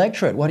in the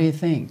electorate. What do you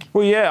think?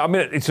 Well, yeah, I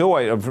mean, it's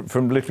always,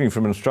 looking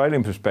from an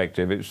Australian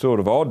perspective, it's sort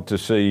of odd to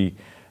see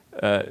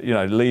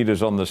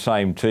leaders on the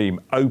same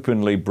team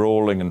openly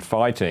brawling and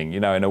fighting,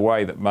 in a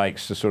way that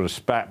makes the sort of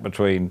spat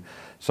between,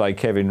 say,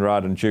 Kevin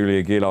Rudd and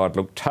Julia Gillard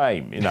look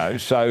tame,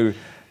 So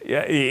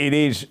yeah, it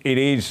is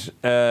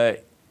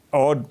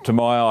odd to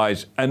my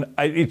eyes. And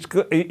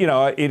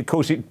of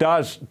course, it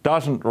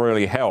doesn't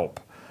really help,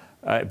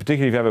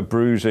 particularly if you have a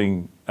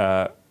bruising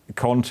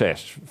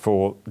contest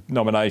for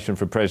nomination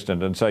for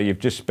president, and so you've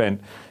just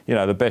spent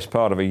the best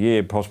part of a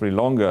year, possibly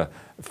longer,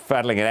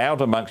 faddling it out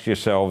amongst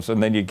yourselves,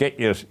 and then you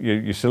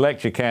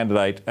select your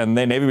candidate, and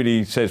then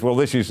everybody says, well,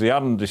 this is the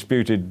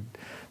undisputed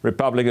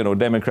Republican or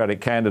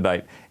Democratic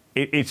candidate.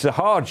 It's a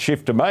hard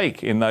shift to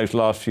make in those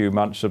last few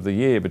months of the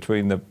year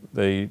between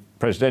the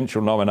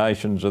presidential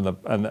nominations and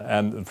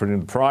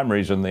the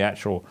primaries and the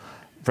actual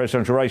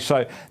presidential race.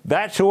 So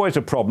that's always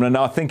a problem, and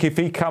I think if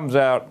he comes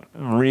out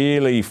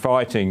really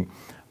fighting,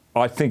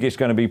 I think it's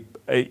going to be,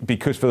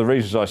 because for the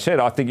reasons I said,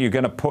 I think you're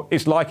going to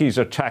it's like he's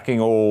attacking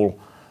all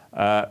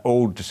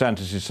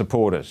DeSantis'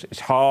 supporters. It's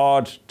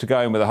hard to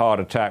go in with a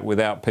hard attack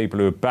without people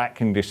who are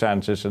backing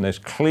DeSantis, and there's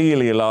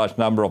clearly a large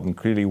number of them,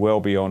 clearly well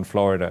beyond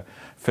Florida,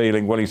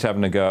 feeling, well, he's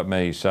having a go at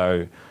me.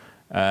 So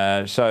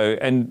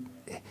and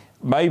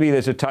maybe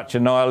there's a touch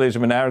of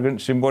nihilism and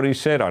arrogance in what he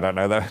said. I don't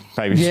know, though.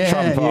 Maybe it's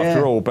Trump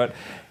after all, but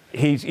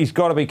he's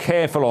got to be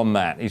careful on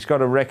that. He's got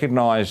to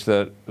recognise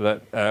that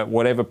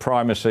whatever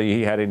primacy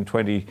he had in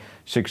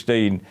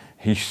 2016,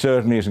 he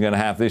certainly isn't going to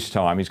have this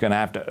time. He's going to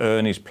have to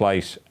earn his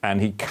place,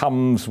 and he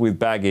comes with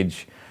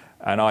baggage.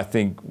 And I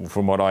think,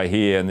 from what I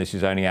hear, and this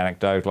is only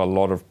anecdotal, a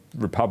lot of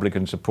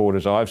Republican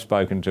supporters I've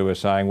spoken to are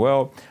saying,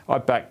 well, I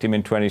backed him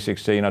in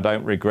 2016, I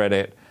don't regret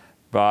it,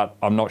 but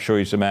I'm not sure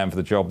he's the man for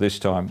the job this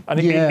time. And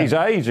his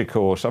age, of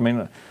course, I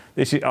mean,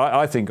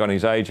 I think on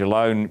his age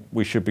alone,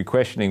 we should be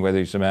questioning whether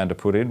he's the man to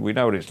put in. We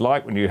know what it's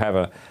like when you have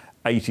a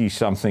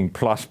 80-something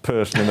plus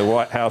person in the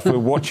White House. We're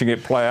watching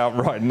it play out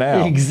right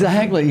now.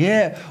 Exactly,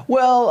 yeah.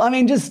 Well, I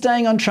mean, just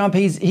staying on Trump,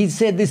 he's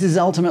said this is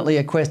ultimately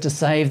a quest to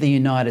save the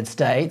United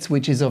States,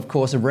 which is, of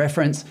course, a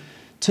reference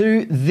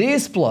to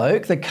this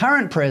bloke, the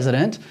current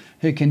president,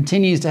 who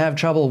continues to have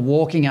trouble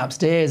walking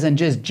upstairs and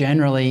just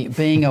generally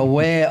being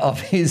aware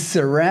of his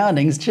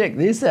surroundings. Check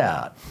this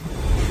out.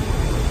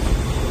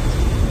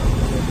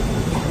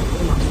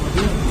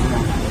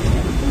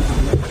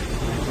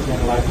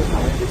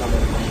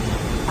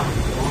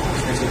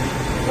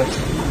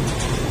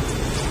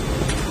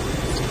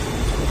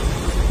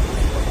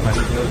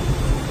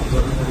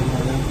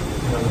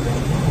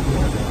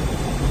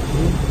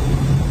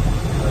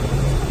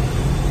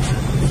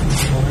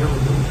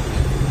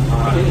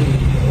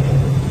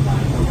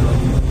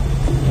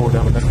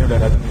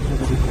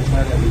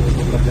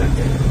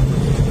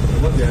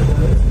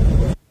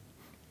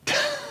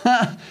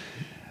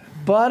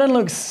 Biden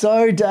looks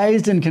so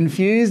dazed and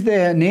confused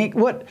there, Nick.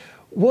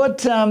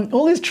 What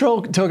all this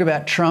talk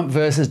about Trump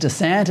versus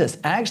DeSantis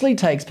actually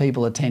takes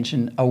people's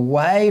attention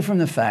away from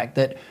the fact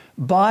that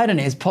Biden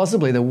is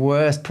possibly the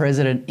worst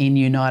president in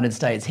United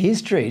States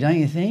history, don't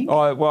you think?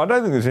 Well, I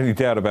don't think there's any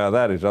doubt about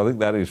that. I think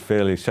that is a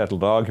fairly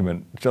settled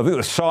argument. So I think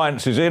the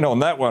science is in on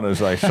that one, as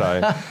they say.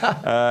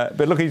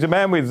 But look, he's a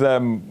man with,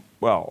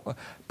 well,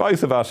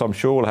 both of us, I'm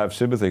sure, will have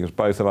sympathy because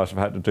both of us have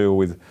had to deal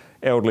with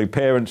elderly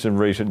parents in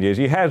recent years.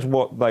 He has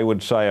what they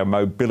would say are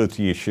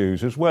mobility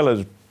issues as well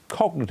as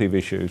cognitive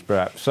issues,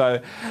 perhaps.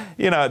 So,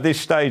 at this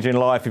stage in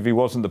life, if he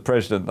wasn't the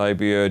president, they'd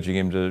be urging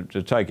him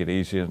to take it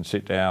easy and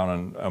sit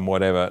down and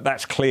whatever.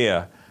 That's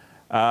clear.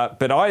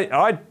 But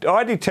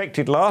I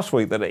detected last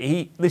week that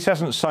this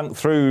hasn't sunk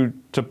through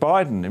to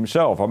Biden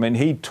himself. I mean,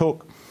 he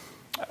took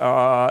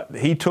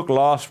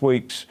last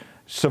week's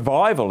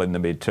survival in the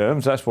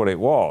midterms. That's what it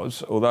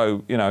was.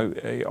 Although,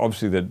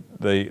 obviously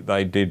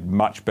they did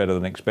much better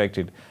than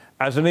expected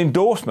as an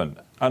endorsement.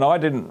 And I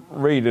didn't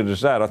read it as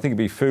that. I think it'd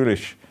be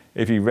foolish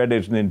if he read it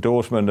as an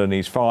endorsement and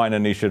he's fine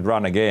and he should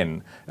run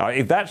again.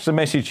 If that's the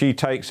message he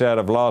takes out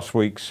of last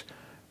week's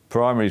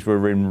primaries,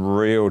 we're in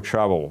real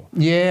trouble.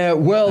 Yeah,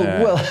 well,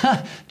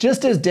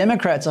 just as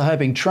Democrats are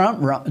hoping Trump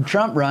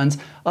runs,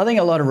 I think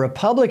a lot of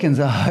Republicans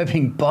are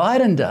hoping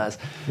Biden does.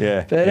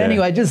 Yeah. But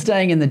anyway, just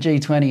staying in the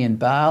G20 in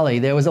Bali,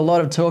 there was a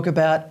lot of talk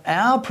about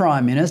our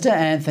Prime Minister,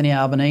 Anthony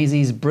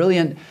Albanese's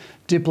brilliant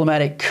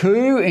diplomatic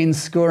coup in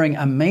scoring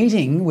a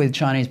meeting with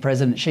Chinese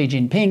President Xi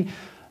Jinping.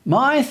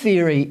 My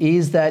theory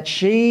is that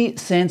she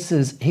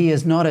senses he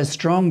is not as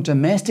strong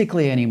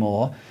domestically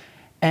anymore,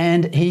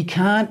 and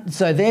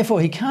therefore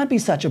he can't be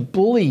such a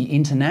bully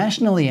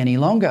internationally any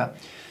longer.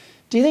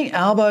 Do you think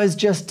Albo's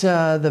just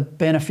the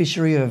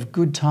beneficiary of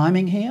good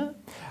timing here?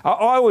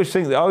 I always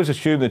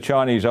assume the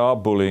Chinese are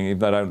bullying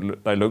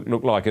if they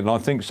look like it. And I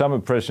think some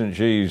of President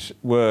Xi's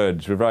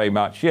words were very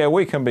much,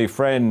 we can be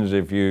friends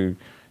if you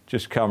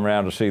just come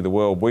round to see the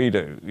world we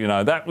do.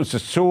 That was the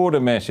sort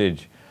of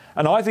message.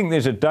 And I think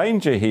there's a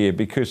danger here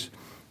because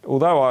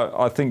although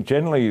I think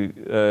generally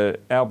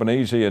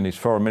Albanese and his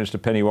Foreign Minister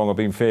Penny Wong have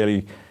been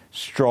fairly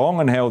strong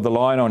and held the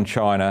line on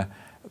China,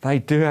 they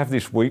do have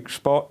this weak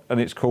spot,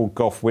 and it's called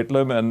Gough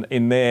Whitlam. And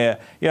in there,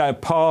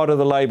 part of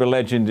the Labour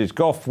legend is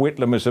Gough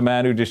Whitlam was the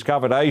man who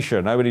discovered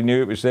Asia. Nobody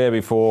knew it was there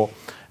before.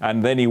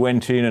 And then he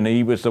went in and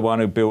he was the one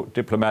who built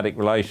diplomatic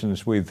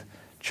relations with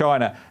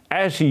China,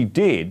 as he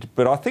did.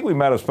 But I think we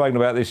might have spoken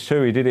about this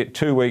too. He did it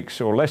 2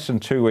 weeks or less than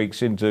 2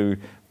 weeks into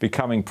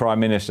becoming Prime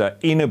Minister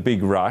in a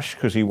big rush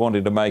because he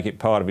wanted to make it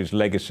part of his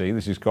legacy.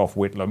 This is Gough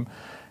Whitlam.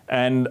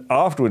 And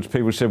afterwards,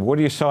 people said, what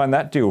do you sign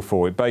that deal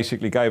for? It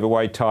basically gave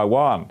away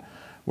Taiwan,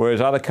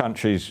 whereas other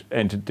countries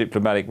entered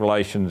diplomatic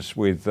relations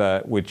with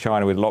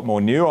China with a lot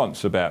more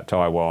nuance about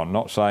Taiwan,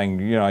 not saying,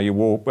 you're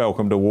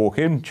welcome to walk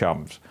in,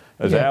 chums,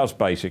 as ours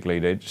basically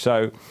did.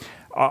 So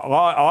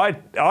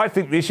I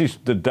think this is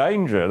the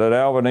danger, that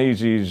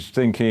Albanese is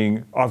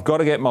thinking, I've got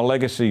to get my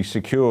legacy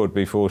secured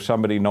before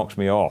somebody knocks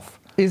me off.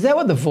 Is that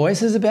what The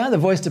Voice is about, The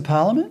Voice to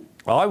Parliament?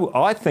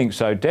 I think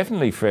so,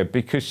 definitely, Fred,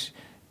 because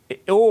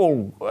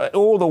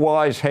all the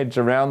wise heads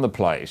around the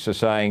place are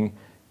saying,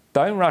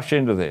 don't rush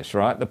into this,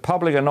 right? The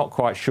public are not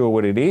quite sure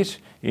what it is.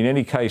 In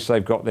any case,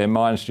 they've got their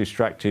minds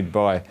distracted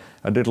by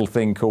a little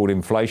thing called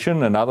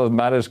inflation and other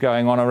matters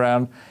going on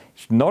around.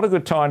 It's not a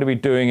good time to be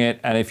doing it,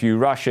 and if you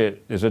rush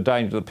it, there's a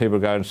danger that people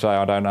go and say,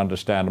 I don't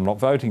understand, I'm not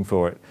voting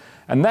for it.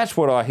 And that's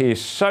what I hear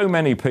so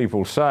many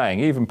people saying,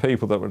 even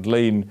people that would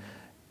lean,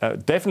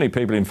 definitely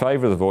people in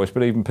favour of The Voice,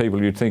 but even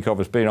people you'd think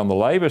of as being on the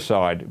Labour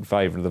side in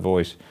favour of The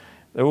Voice.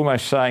 They're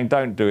almost saying,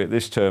 don't do it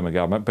this term of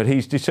government, but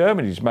he's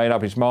determined, he's made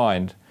up his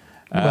mind.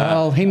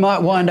 Well, he might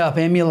wind up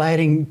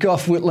emulating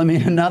Gough Whitlam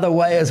in another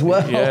way as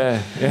well.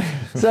 Yeah.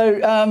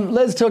 So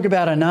let's talk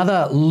about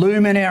another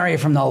luminary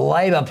from the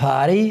Labor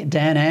Party,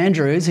 Dan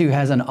Andrews, who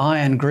has an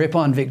iron grip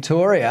on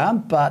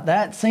Victoria, but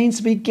that seems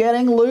to be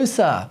getting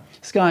looser.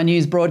 Sky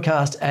News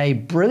broadcast a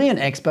brilliant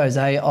expose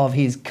of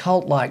his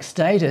cult-like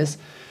status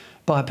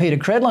by Peter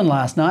Credlin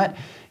last night.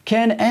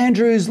 Can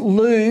Andrews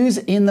lose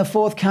in the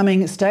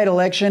forthcoming state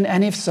election,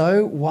 and if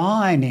so,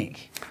 why,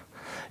 Nick?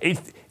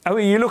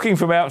 You're looking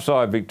from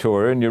outside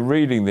Victoria and you're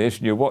reading this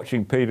and you're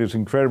watching Peter's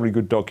incredibly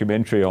good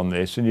documentary on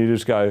this and you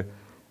just go,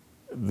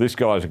 this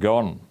guy's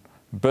gone.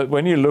 But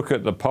when you look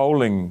at the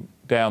polling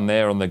down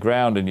there on the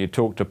ground and you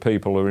talk to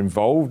people who are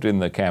involved in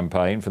the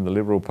campaign from the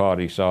Liberal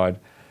Party side,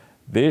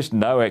 there's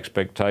no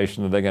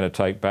expectation that they're going to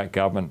take back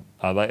government.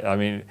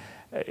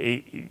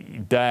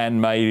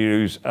 Dan may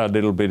lose a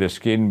little bit of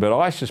skin, but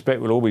I suspect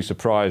we'll all be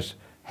surprised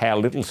how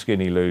little skin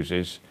he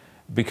loses.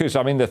 Because,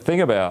 the thing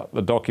about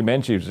the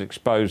documentary was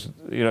exposed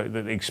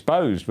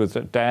was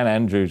that Dan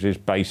Andrews is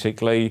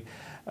basically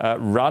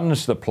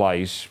runs the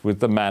place with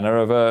the manner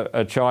of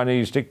a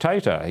Chinese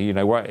dictator.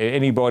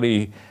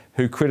 Anybody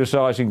who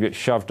criticises him gets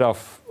shoved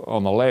off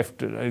on the left,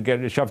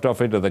 gets shoved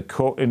off into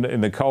in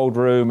the cold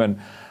room, and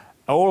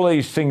all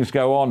these things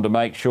go on to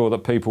make sure that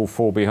people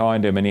fall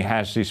behind him. And he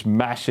has this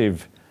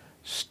massive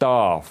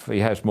staff. He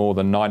has more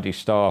than 90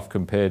 staff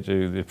compared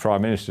to the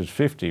Prime Minister's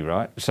 50,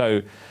 right?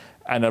 So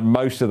And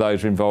most of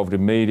those are involved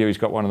in media. He's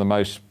got one of the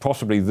most,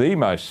 possibly the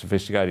most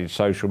sophisticated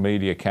social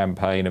media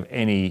campaign of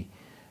any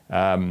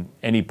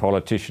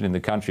politician in the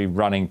country,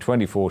 running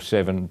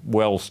 24/7,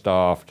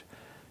 well-staffed.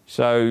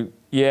 So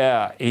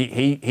yeah,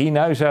 he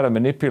knows how to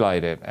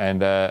manipulate it.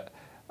 And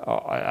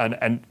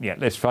yeah,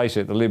 let's face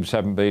it, the Libs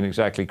haven't been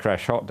exactly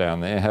crash hot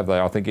down there, have they?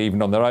 I think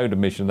even on their own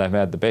admission, they've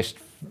had the best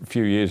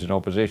few years in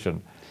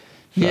opposition.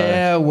 So.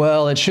 Yeah,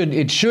 well, it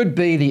should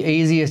be the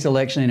easiest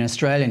election in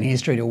Australian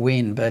history to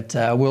win, but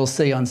we'll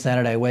see on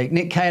Saturday week.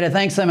 Nick Cater,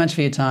 thanks so much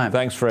for your time.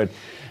 Thanks, Fred.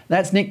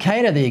 That's Nick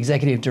Cater, the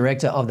Executive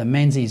Director of the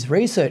Menzies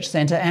Research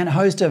Centre and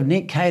host of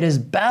Nick Cater's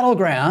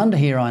Battleground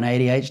here on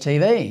ADH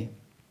TV.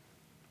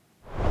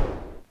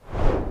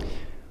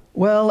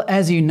 Well,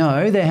 as you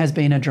know, there has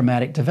been a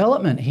dramatic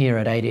development here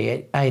at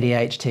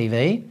ADH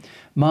TV.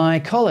 My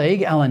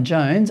colleague, Alan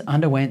Jones,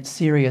 underwent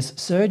serious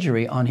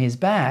surgery on his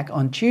back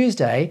on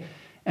Tuesday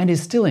and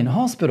is still in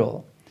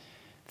hospital.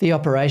 The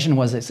operation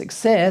was a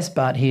success,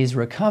 but his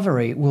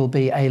recovery will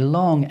be a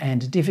long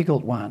and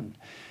difficult one.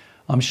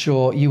 I'm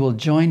sure you will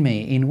join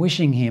me in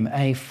wishing him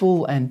a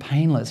full and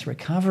painless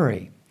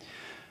recovery.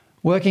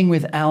 Working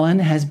with Alan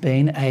has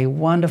been a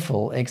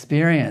wonderful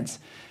experience.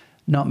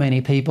 Not many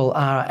people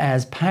are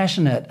as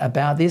passionate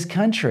about this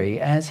country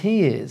as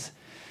he is.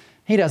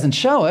 He doesn't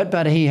show it,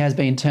 but he has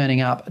been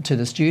turning up to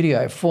the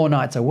studio 4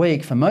 nights a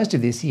week for most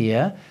of this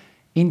year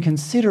in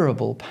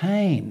considerable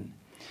pain.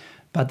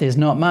 But there's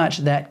not much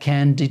that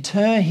can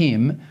deter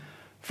him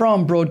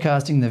from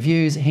broadcasting the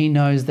views he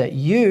knows that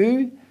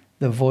you,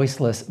 the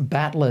voiceless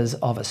battlers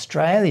of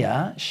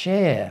Australia,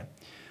 share.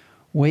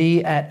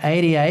 We at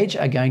ADH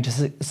are going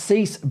to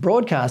cease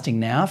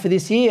broadcasting now for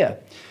this year.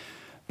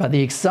 But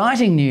the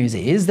exciting news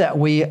is that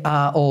we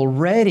are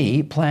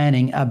already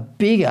planning a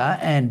bigger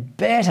and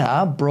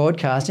better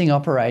broadcasting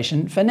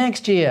operation for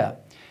next year.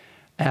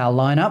 Our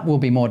lineup will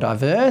be more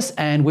diverse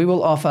and we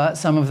will offer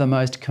some of the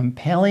most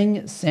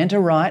compelling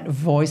centre-right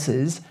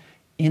voices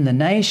in the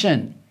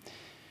nation.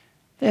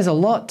 There's a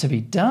lot to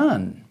be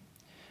done.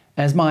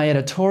 As my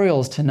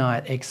editorials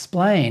tonight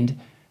explained,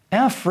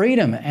 our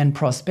freedom and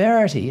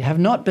prosperity have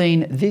not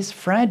been this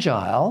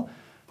fragile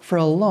for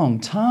a long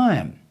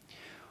time.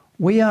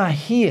 We are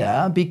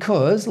here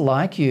because,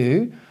 like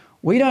you,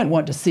 we don't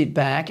want to sit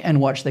back and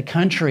watch the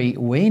country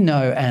we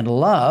know and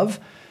love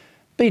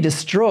be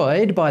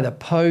destroyed by the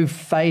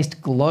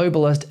po-faced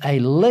globalist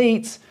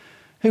elites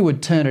who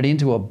would turn it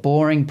into a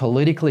boring,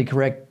 politically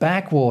correct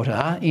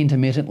backwater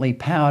intermittently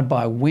powered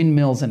by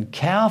windmills and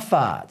cow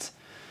farts.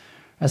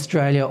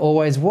 Australia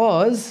always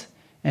was,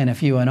 and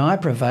if you and I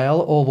prevail,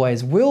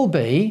 always will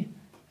be,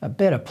 a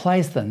better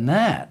place than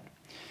that.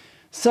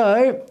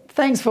 So,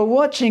 thanks for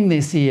watching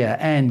this year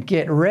and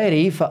get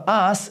ready for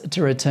us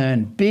to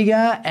return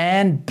bigger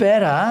and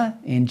better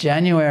in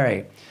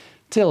January.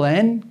 Till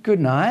then, good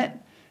night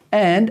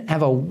and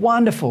have a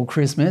wonderful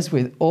Christmas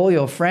with all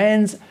your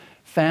friends,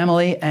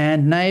 family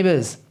and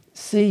neighbours.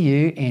 See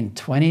you in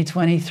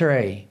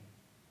 2023.